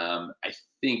 I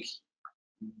think,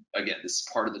 again, this is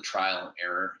part of the trial and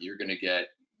error. You're going to get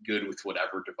good with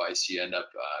whatever device you end up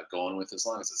going with, as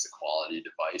long as it's a quality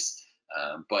device.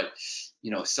 But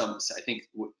I think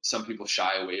some people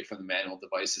shy away from the manual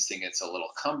devices, thinking it's a little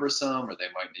cumbersome, or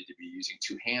they might need to be using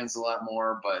two hands a lot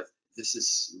more. But this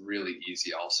is really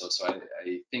easy also. So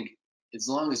I think as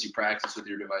long as you practice with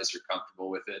your device, you're comfortable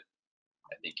with it,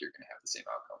 I think you're going to have the same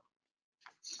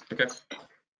outcome.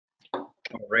 Okay.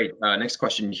 All right. Next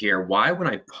question here. Why, when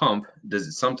I pump, does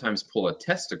it sometimes pull a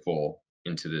testicle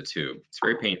into the tube? It's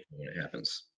very painful when it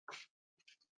happens.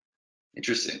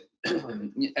 Interesting.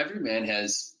 Every man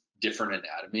has different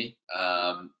anatomy.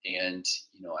 And,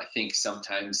 I think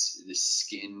sometimes the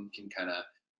skin can kind of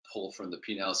pull from the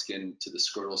penile skin to the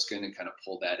scrotal skin and kind of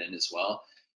pull that in as well.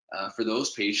 For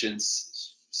those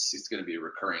patients, it's going to be a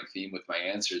recurring theme with my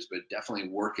answers, but definitely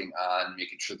working on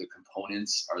making sure the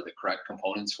components are the correct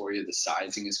components for you, the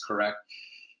sizing is correct.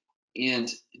 And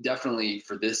definitely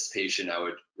for this patient, I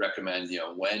would recommend,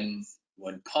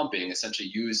 when pumping,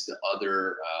 essentially use the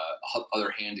other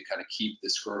hand to kind of keep the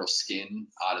scrotal skin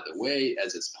out of the way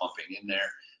as it's pumping in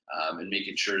there, and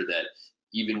making sure that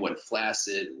even when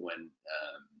flaccid, when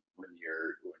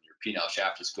your penile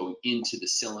shaft is going into the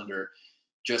cylinder,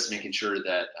 just making sure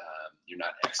that you're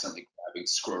not accidentally grabbing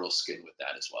scrotal skin with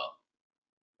that as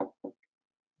well.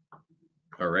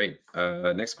 All right.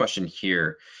 Next question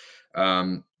here.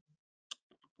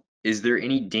 Is there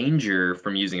any danger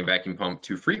from using a vacuum pump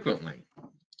too frequently?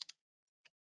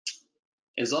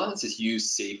 As long as it's used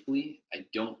safely, I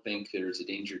don't think there's a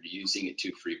danger to using it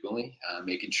too frequently.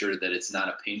 Making sure that it's not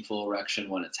a painful erection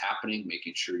when it's happening,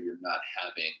 making sure you're not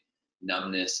having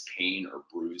numbness, pain, or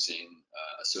bruising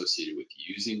associated with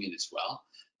using it as well.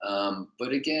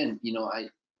 But again,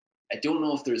 I don't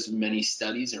know if there's many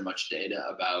studies or much data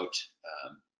about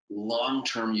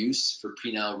long-term use for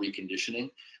penile reconditioning,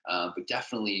 but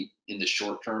definitely in the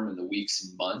short term, in the weeks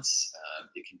and months,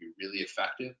 it can be really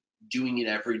effective. Doing it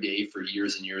every day for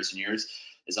years and years and years,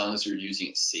 as long as you're using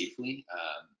it safely,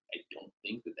 I don't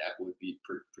think that would be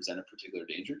present a particular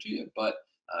danger to you. But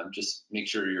just make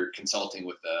sure you're consulting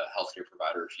with a healthcare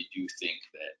provider if you do think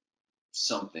that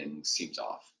something seems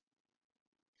off.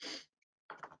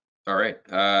 All right.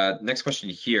 Next question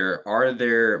here.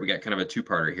 We got kind of a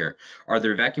two-parter here. Are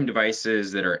there vacuum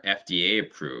devices that are FDA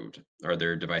approved? Are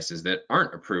there devices that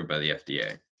aren't approved by the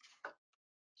FDA?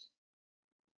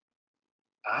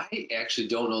 I actually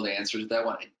don't know the answer to that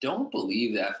one. I don't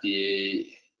believe the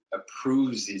FDA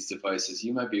approves these devices.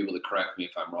 You might be able to correct me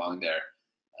if I'm wrong there.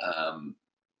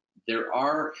 There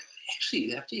are,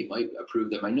 actually, the FDA might approve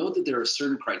them. I know that there are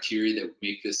certain criteria that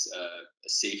make this a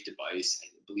safe device. I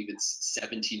believe it's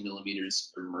 17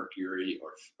 millimeters of mercury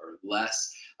or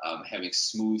less, having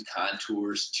smooth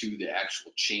contours to the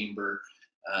actual chamber.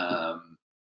 I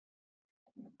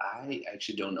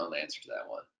actually don't know the answer to that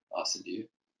one. Austin, do you?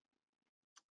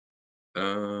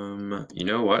 You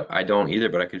know what? I don't either,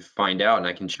 but I could find out and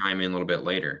I can chime in a little bit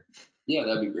later. Yeah,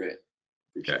 that'd be great.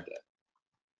 Okay. Appreciate that.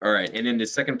 All right. And then the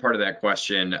second part of that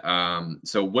question,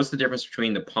 so what's the difference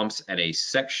between the pumps at a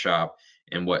sex shop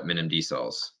and what MinMD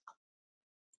sells?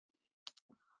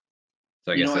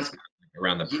 So I You guess know, that's kind of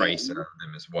around the yeah, price of them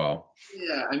as well.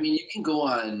 yeah. I mean, you can go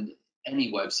on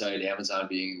any website, Amazon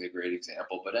being the great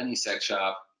example, but any sex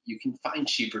shop, you can find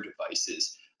cheaper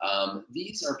devices.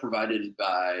 These are provided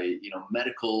by,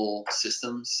 medical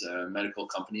systems, medical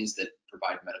companies that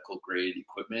provide medical grade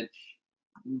equipment.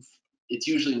 It's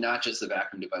usually not just the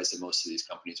vacuum device that most of these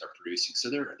companies are producing. So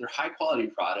they're high quality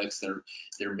products.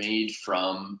 They're made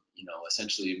from,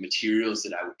 essentially materials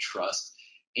that I would trust.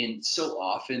 And so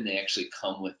often they actually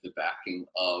come with the backing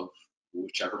of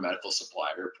whichever medical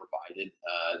supplier provided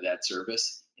that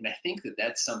service. And I think that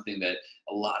that's something that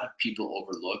a lot of people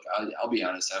overlook. I'll be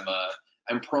honest,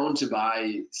 I'm prone to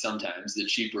buy sometimes the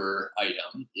cheaper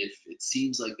item if it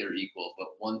seems like they're equal. But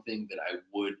one thing that I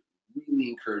would really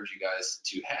encourage you guys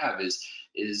to have is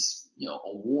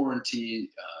a warranty,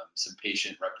 some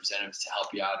patient representatives to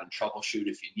help you out and troubleshoot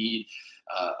if you need,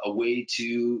 a way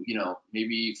to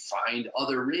maybe find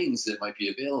other rings that might be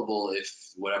available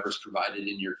if whatever's provided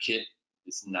in your kit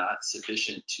is not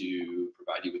sufficient to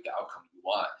provide you with the outcome you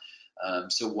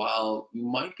want. So while you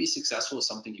might be successful with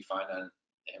something you find on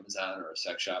Amazon or a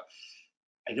sex shop,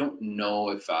 I don't know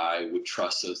if I would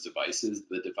trust those devices.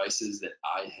 The devices that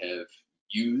I have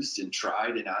used and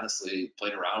tried and honestly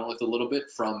played around with a little bit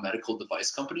from medical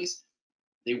device companies,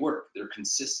 they work, they're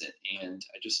consistent. And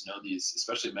I just know these,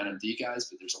 especially MD guys,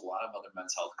 but there's a lot of other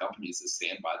men's health companies that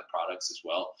stand by the products as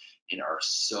well and are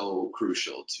so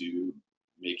crucial to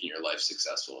making your life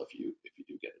successful if you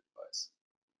do get a device.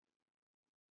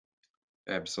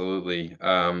 Absolutely.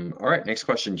 All right, next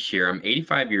question here. I'm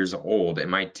 85 years old.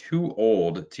 Am I too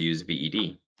old to use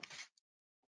VED?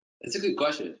 That's a good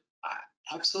question.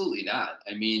 Absolutely not.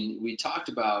 I mean, we talked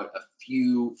about a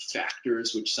few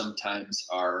factors which sometimes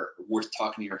are worth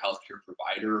talking to your healthcare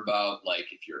provider about,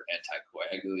 like if you're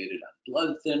anticoagulated on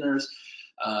blood thinners,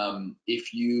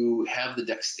 if you have the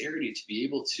dexterity to be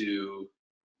able to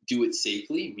do it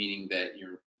safely, meaning that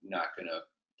you're not going to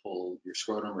pull your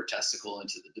scrotum or testicle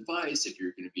into the device, if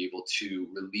you're going to be able to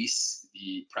release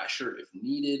the pressure if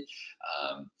needed,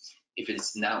 if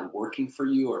it's not working for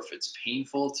you or if it's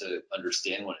painful, to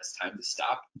understand when it's time to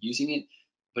stop using it.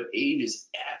 But age is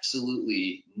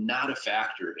absolutely not a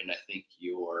factor in, I think,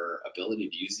 your ability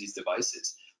to use these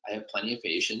devices. I have plenty of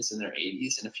patients in their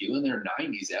 80s and a few in their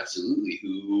 90s, absolutely,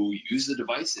 who use the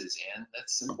devices, and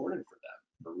that's important for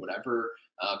them for whatever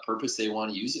purpose they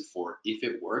want to use it for. If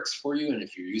it works for you and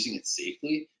if you're using it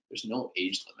safely, there's no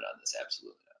age limit on this,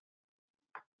 absolutely not.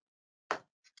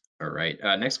 All right.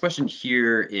 Next question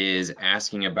here is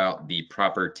asking about the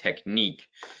proper technique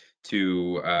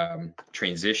to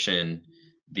transition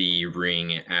the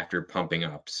ring after pumping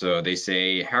up. So they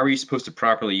say, how are you supposed to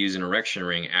properly use an erection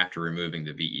ring after removing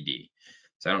the VED?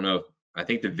 So I don't know. I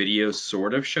think the video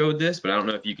sort of showed this, but I don't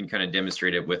know if you can kind of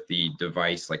demonstrate it with the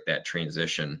device, like that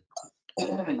transition.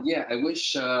 Yeah, I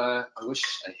wish I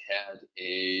had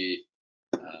a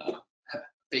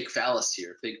fake phallus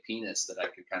here, fake penis that I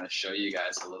could kind of show you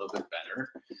guys a little bit better.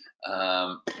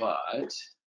 But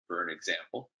for an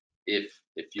example, if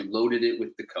you loaded it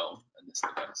with the comb on this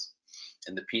device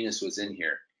and the penis was in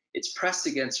here, it's pressed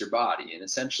against your body and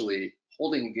essentially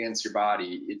holding against your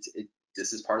body.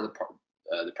 This is part of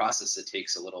the process that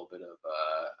takes a little bit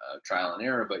of trial and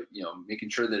error, but making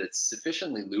sure that it's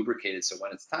sufficiently lubricated so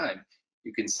when it's time,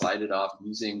 you can slide it off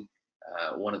using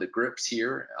one of the grips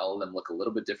here. All of them look a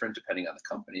little bit different depending on the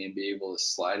company, and be able to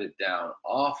slide it down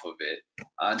off of it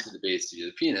onto the base of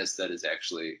the penis that is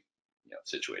actually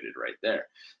situated right there.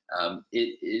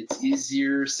 It's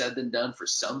easier said than done for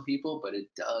some people, but it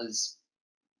does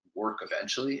work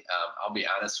eventually. I'll be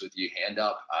honest with you, hand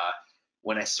up,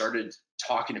 when I started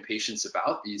talking to patients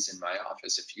about these in my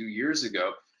office a few years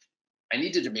ago, I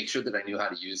needed to make sure that I knew how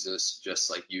to use this just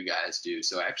like you guys do.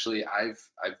 So actually I've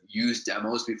used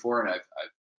demos before, and I've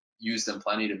used them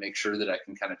plenty to make sure that I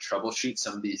can kind of troubleshoot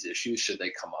some of these issues should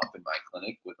they come up in my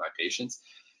clinic with my patients.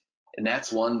 And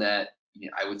that's one that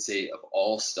I would say of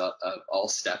all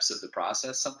steps of the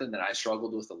process, something that I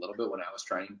struggled with a little bit when I was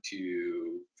trying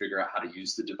to figure out how to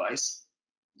use the device.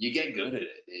 You get good at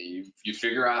it. You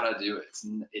figure out how to do it.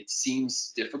 It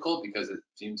seems difficult because it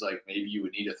seems like maybe you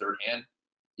would need a third hand.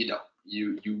 You don't.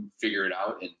 You figure it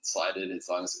out and slide it as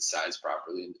long as it's sized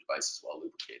properly and the device is well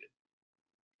lubricated.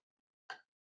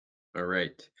 All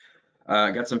right.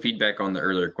 Got some feedback on the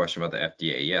earlier question about the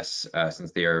FDA. Yes,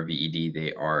 since they are VED,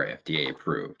 they are FDA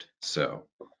approved. So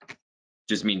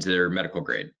just means they're medical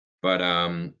grade. But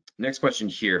next question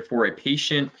here, for a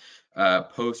patient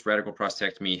post radical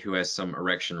prostatectomy who has some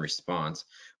erection response,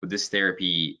 would this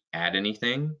therapy add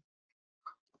anything?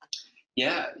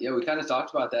 Yeah, we kind of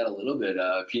talked about that a little bit.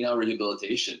 Penile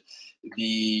rehabilitation.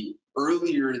 The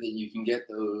earlier that you can get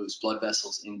those blood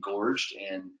vessels engorged,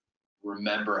 and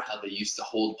remember how they used to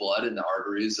hold blood in the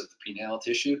arteries of the penile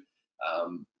tissue,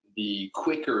 the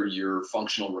quicker your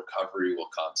functional recovery will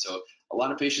come. So a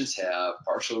lot of patients have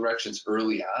partial erections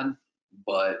early on,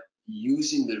 but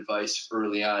using the device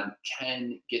early on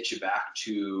can get you back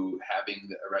to having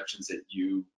the erections that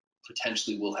you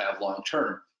potentially will have long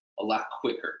term a lot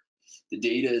quicker. The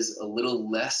data is a little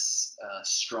less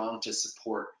strong to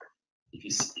support if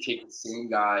you take the same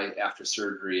guy after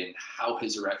surgery and how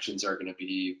his erections are going to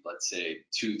be, let's say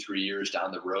 2-3 years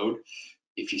down the road.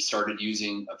 If he started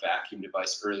using a vacuum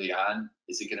device early on,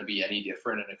 is it going to be any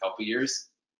different in a couple years?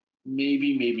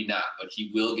 Maybe, maybe not, but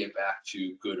he will get back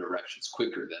to good erections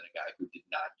quicker than a guy who did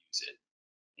not use it.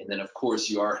 And then, of course,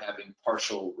 you are having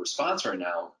partial response right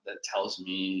now. That tells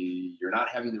me you're not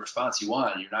having the response you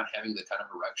want. You're not having the kind of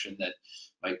erection that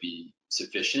might be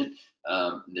sufficient.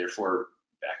 Therefore,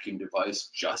 vacuum device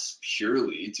just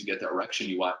purely to get the erection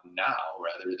you want now,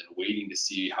 rather than waiting to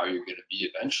see how you're going to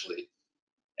be eventually.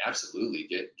 Absolutely,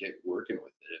 get working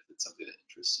with it if it's something that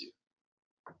interests you.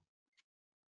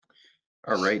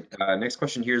 All right. Next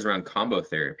question here is around combo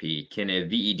therapy. Can a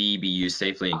VED be used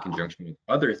safely in conjunction with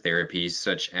other therapies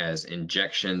such as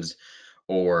injections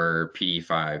or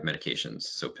PD5 medications,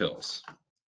 so pills?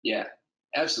 Yeah,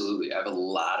 absolutely. I have a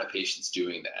lot of patients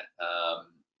doing that.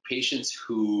 Patients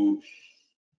who,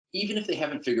 even if they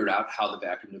haven't figured out how the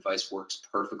vacuum device works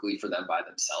perfectly for them by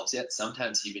themselves yet,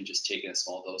 sometimes even just taking a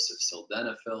small dose of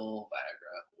sildenafil,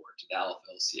 Viagra, or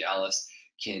tadalafil, Cialis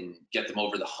can get them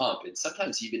over the hump. And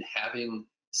sometimes even having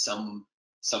some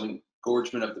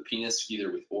engorgement of the penis,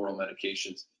 either with oral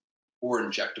medications or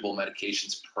injectable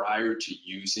medications prior to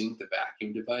using the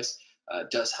vacuum device,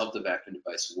 does help the vacuum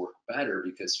device work better,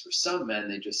 because for some men,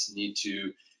 they just need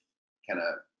to kind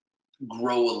of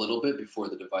grow a little bit before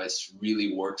the device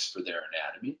really works for their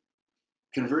anatomy.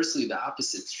 Conversely, the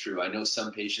opposite's true. I know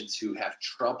some patients who have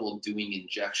trouble doing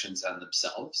injections on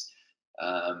themselves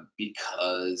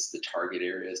because the target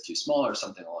area is too small or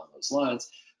something along those lines.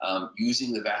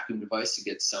 Using the vacuum device to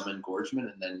get some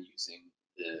engorgement and then using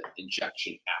the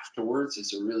injection afterwards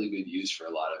is a really good use for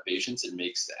a lot of patients. It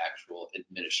makes the actual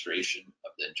administration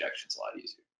of the injections a lot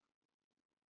easier.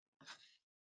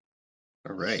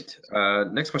 All right.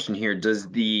 Next question here. Does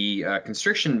the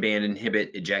constriction band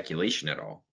inhibit ejaculation at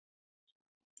all?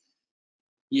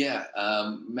 Yeah,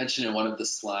 mentioned in one of the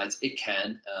slides, it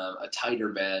can. A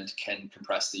tighter band can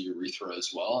compress the urethra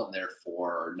as well, and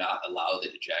therefore not allow the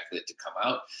ejaculate to come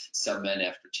out. Some men,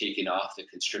 after taking off the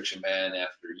constriction band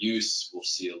after use, will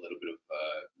see a little bit of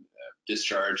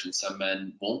discharge, and some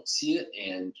men won't see it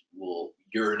and will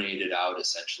urinate it out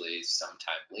essentially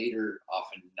sometime later,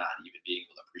 often not even being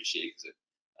able to appreciate it because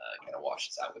it kind of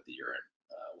washes out with the urine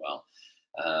well.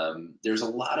 There's a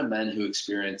lot of men who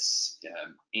experience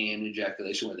an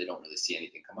ejaculation where they don't really see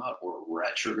anything come out, or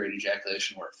retrograde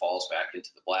ejaculation where it falls back into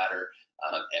the bladder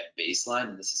at baseline.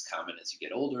 And this is common as you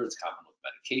get older. It's common with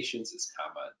medications. It's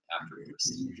common after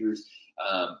procedures.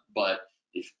 But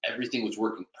if everything was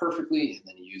working perfectly and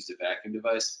then you used a vacuum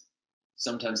device,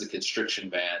 sometimes the constriction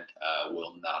band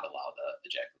will not allow the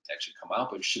ejaculate to actually come out,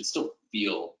 but it should still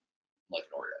feel like an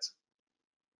orgasm.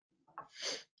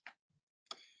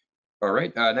 All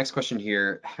right, next question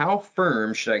here. How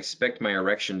firm should I expect my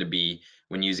erection to be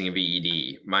when using a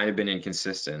VED? Mine have been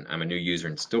inconsistent. I'm a new user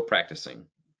and still practicing.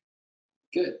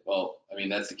 Good. Well, I mean,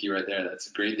 that's the key right there. That's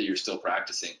great that you're still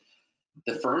practicing.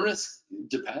 The firmness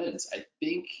depends. I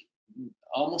think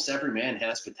almost every man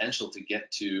has potential to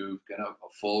get to kind of a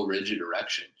full rigid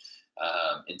erection.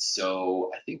 And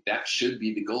so I think that should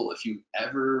be the goal. If you've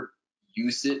ever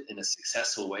used it in a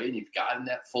successful way and you've gotten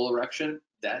that full erection,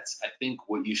 that's, I think,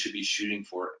 what you should be shooting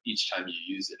for each time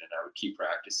you use it. And I would keep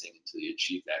practicing until you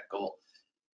achieve that goal.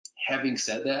 Having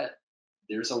said that,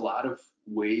 there's a lot of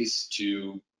ways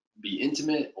to be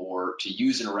intimate or to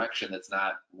use an erection that's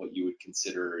not what you would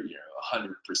consider,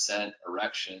 100%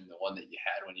 erection, the one that you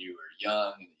had when you were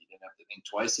young and you didn't have to think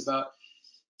twice about.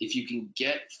 If you can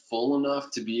get full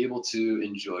enough to be able to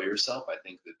enjoy yourself, I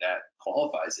think that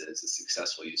qualifies it as a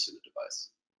successful use of the device.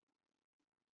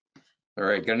 All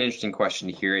right, got an interesting question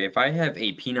here. If I have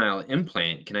a penile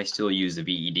implant, can I still use a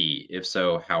VED? If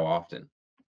so, how often?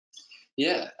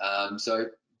 Yeah, so I'm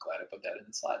glad I put that in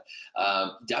the slide.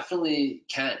 Definitely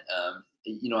can.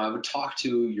 I would talk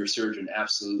to your surgeon,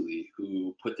 absolutely,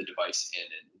 who put the device in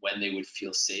and when they would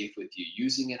feel safe with you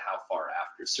using it, how far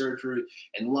after after surgery,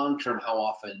 and long-term, how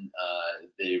often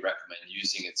they recommend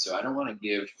using it. So I don't want to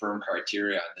give firm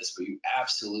criteria on this, but you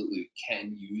absolutely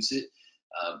can use it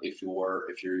if your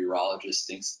urologist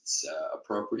thinks it's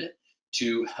appropriate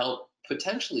to help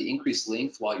potentially increase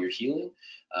length while you're healing,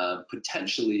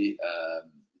 potentially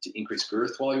to increase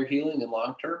girth while you're healing in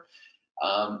long term.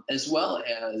 As well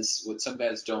as what some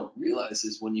guys don't realize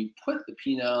is when you put the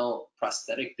penile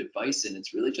prosthetic device in,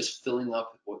 it's really just filling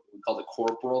up what we call the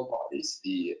corporal bodies,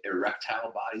 the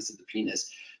erectile bodies of the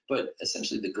penis, but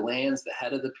essentially the glands, the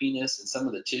head of the penis, and some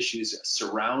of the tissues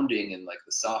surrounding, and like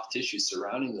the soft tissues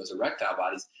surrounding those erectile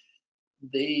bodies,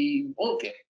 they won't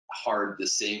get hard the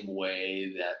same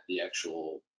way that the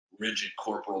actual rigid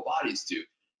corporal bodies do.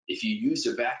 If you used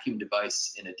a vacuum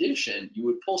device in addition, you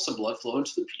would pull some blood flow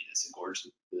into the penis and gorge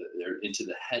into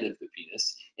the head of the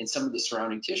penis and some of the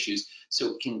surrounding tissues.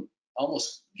 So it can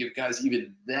almost give guys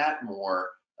even that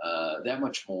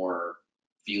much more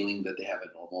feeling that they have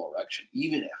a normal erection,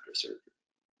 even after surgery.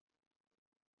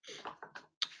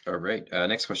 All right,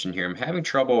 next question here. I'm having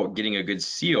trouble getting a good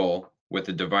seal with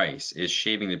the device. Is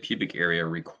shaving the pubic area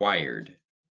required?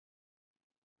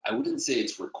 I wouldn't say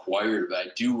it's required, but I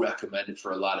do recommend it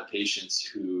for a lot of patients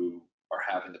who are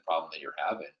having the problem that you're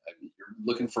having. I mean, you're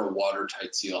looking for a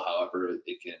watertight seal, however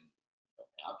it can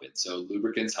happen. So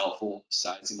lubricant's helpful,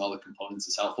 sizing all the components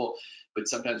is helpful, but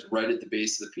sometimes right at the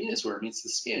base of the penis where it meets the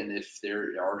skin, if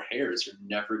there are hairs, you're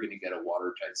never going to get a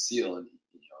watertight seal, and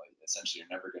essentially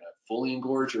you're never going to fully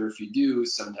engorge, or if you do,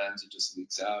 sometimes it just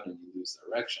leaks out and you lose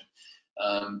the erection.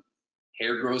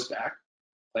 Hair grows back.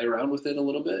 Play around with it a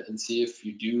little bit and see if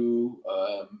you do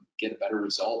get a better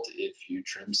result if you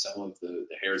trim some of the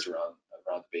hairs around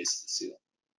the base of the seal.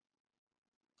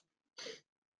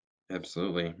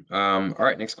 Absolutely. All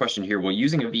right, next question here. Will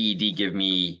using a VED give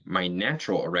me my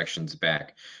natural erections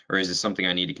back, or is this something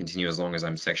I need to continue as long as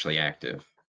I'm sexually active?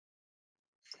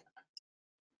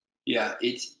 Yeah,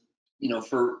 it's,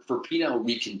 for penile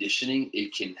reconditioning,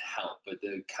 it can help, but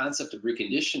the concept of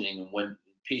reconditioning, and when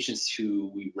patients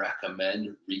who we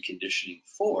recommend reconditioning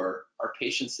for are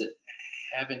patients that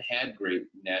haven't had great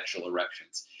natural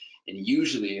erections. And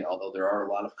usually, although there are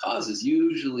a lot of causes,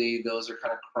 usually those are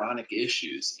kind of chronic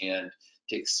issues. And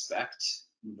to expect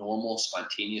normal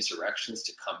spontaneous erections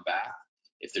to come back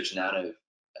if there's not a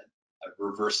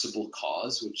reversible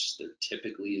cause, which there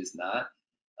typically is not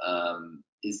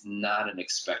an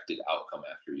expected outcome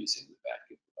after using the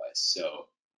vacuum device. So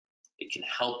it can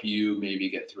help you maybe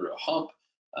get through a hump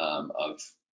of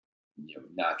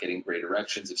not getting great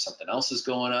erections if something else is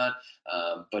going on.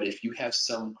 But if you have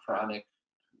some chronic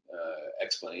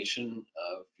explanation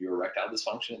of your erectile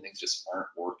dysfunction and things just aren't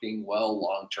working well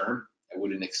long term, I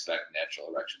wouldn't expect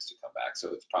natural erections to come back.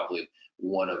 So it's probably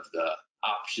one of the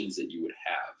options that you would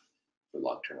have for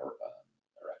long-term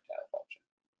erectile function.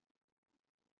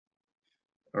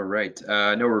 All right.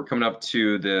 I know we're coming up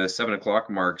to the 7 o'clock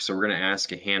mark, so we're going to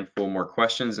ask a handful more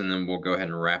questions, and then we'll go ahead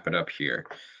and wrap it up here.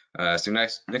 So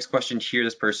next question here,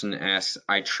 this person asks,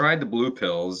 I tried the blue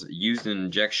pills, used an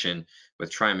injection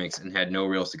with Trimix, and had no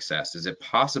real success. Is it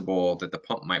possible that the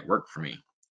pump might work for me?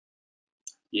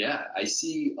 Yeah, I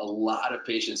see a lot of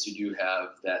patients who do have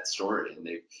that story, and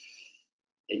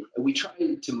we try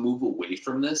to move away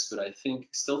from this, but I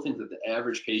still think that the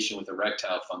average patient with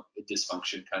erectile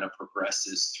dysfunction kind of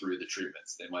progresses through the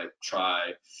treatments. They might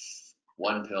try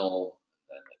one pill,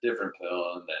 then a different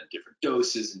pill, and then different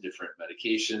doses and different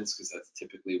medications, because that's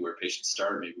typically where patients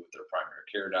start, maybe with their primary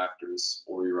care doctors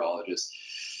or urologists.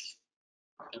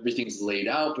 Everything's laid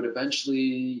out, but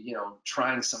eventually,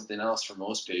 trying something else for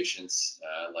most patients,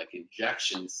 like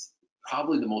injections,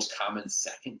 probably the most common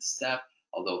second step,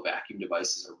 although vacuum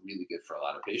devices are really good for a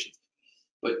lot of patients.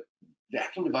 But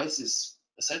vacuum devices,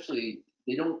 essentially,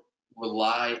 they don't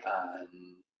rely on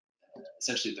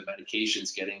essentially the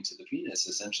medications getting to the penis.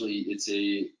 Essentially, it's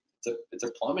a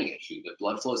plumbing issue. The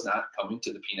blood flow is not coming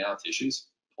to the penile tissues.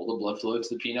 Pull the blood flow to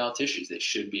the penile tissues. They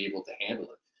should be able to handle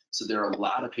it. So there are a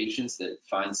lot of patients that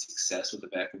find success with a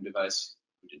vacuum device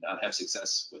who did not have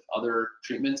success with other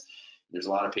treatments. There's a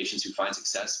lot of patients who find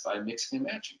success by mixing and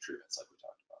matching treatments like we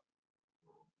talked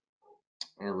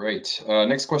about. All right.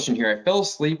 Next question here. I fell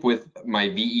asleep with my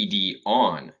VED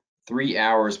on, 3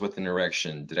 hours with an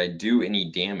erection. Did I do any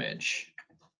damage?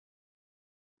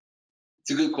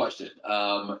 It's a good question.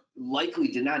 Likely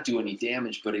did not do any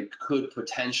damage, but it could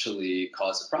potentially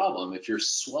cause a problem. If you're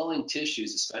swelling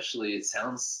tissues, especially, it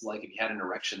sounds like if you had an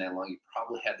erection that long, you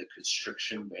probably had the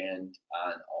constriction band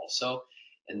on also.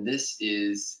 And this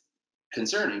is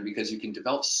concerning because you can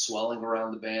develop swelling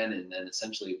around the band, and then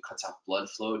essentially it cuts off blood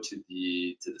flow to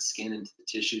the skin and to the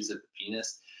tissues of the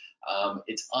penis.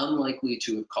 It's unlikely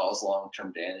to have caused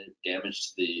long-term damage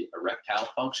to the erectile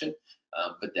function,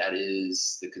 but that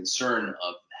is the concern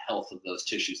of the health of those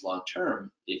tissues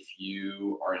long-term. If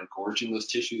you are engorging those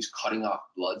tissues, cutting off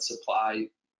blood supply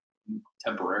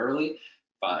temporarily,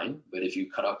 fine, but if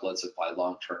you cut off blood supply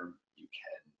long-term, you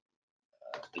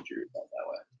can injure yourself that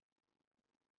way.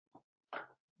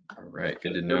 All right,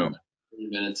 good to know. 30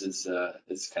 minutes is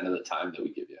kind of the time that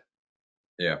we give you.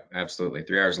 Yeah, absolutely.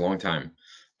 3 hours is a long time.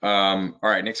 All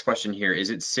right, next question here.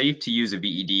 Is it safe to use a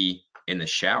VED in the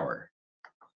shower?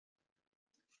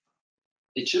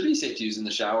 It should be safe to use in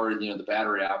the shower. You know, the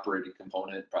battery operated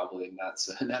component probably not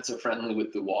so friendly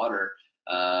with the water,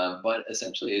 but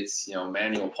essentially it's, you know,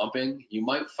 manual pumping. You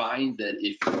might find that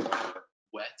if you're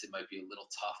wet, it might be a little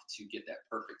tough to get that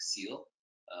perfect seal,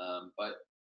 but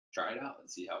try it out and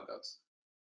see how it goes.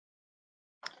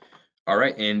 All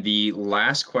right, and the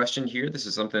last question here, this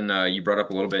is something you brought up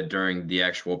a little bit during the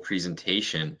actual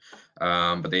presentation,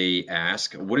 but they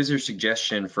ask, what is your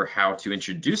suggestion for how to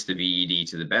introduce the VED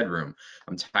to the bedroom?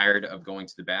 I'm tired of going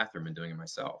to the bathroom and doing it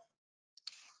myself.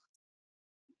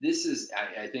 This is,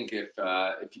 I think if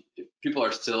people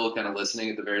are still kind of listening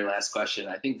at the very last question,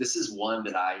 I think this is one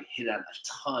that I hit on a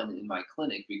ton in my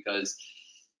clinic, because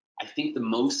I think the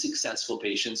most successful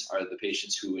patients are the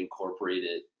patients who incorporate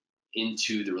it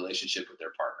into the relationship with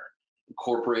their partner.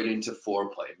 Incorporate it into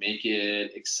foreplay, make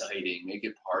it exciting, make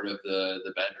it part of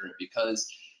the bedroom, because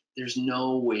there's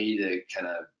no way to kind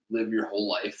of live your whole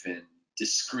life and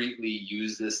discreetly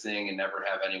use this thing and never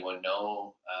have anyone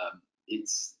know.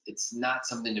 It's not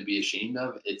something to be ashamed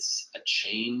of. It's a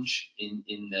change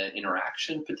in the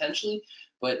interaction potentially,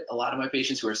 but a lot of my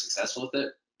patients who are successful with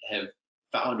it have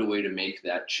found a way to make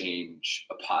that change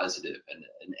a positive and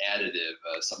an additive,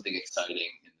 something exciting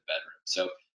in the bedroom. So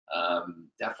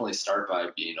definitely start by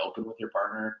being open with your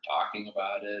partner, talking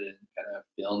about it, and kind of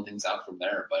feeling things out from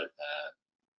there. But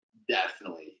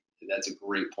definitely, that's a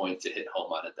great point to hit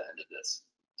home on at the end of this.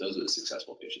 Those are the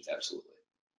successful patients, absolutely.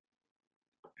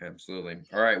 Absolutely.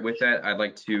 All right, with that, I'd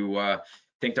like to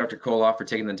thank Dr. Koloff for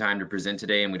taking the time to present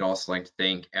today, and we'd also like to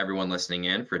thank everyone listening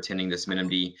in for attending this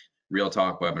MinMD Real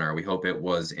Talk webinar. We hope it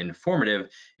was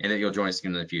informative and that you'll join us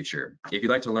again in the future. If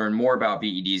you'd like to learn more about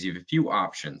VEDs, you have a few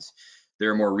options. There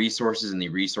are more resources in the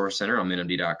Resource Center on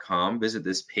minmd.com. Visit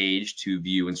this page to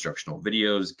view instructional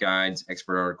videos, guides,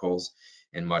 expert articles,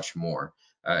 and much more.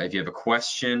 If you have a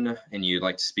question and you'd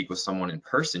like to speak with someone in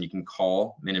person, you can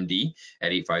call MinMD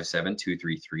at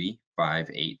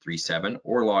 857-233-5837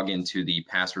 or log into the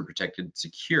password protected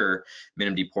secure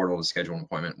MinMD portal to schedule an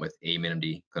appointment with a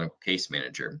MinMD clinical case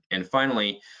manager. And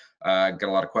finally, got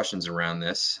a lot of questions around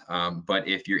this, but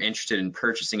if you're interested in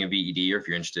purchasing a VED or if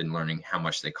you're interested in learning how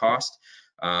much they cost,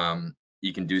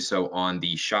 you can do so on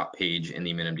the shop page in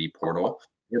the MinMD portal,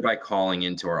 or by calling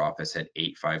into our office at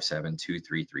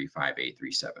 857-233-5837.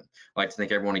 I'd like to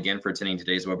thank everyone again for attending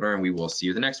today's webinar, and we will see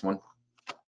you the next one.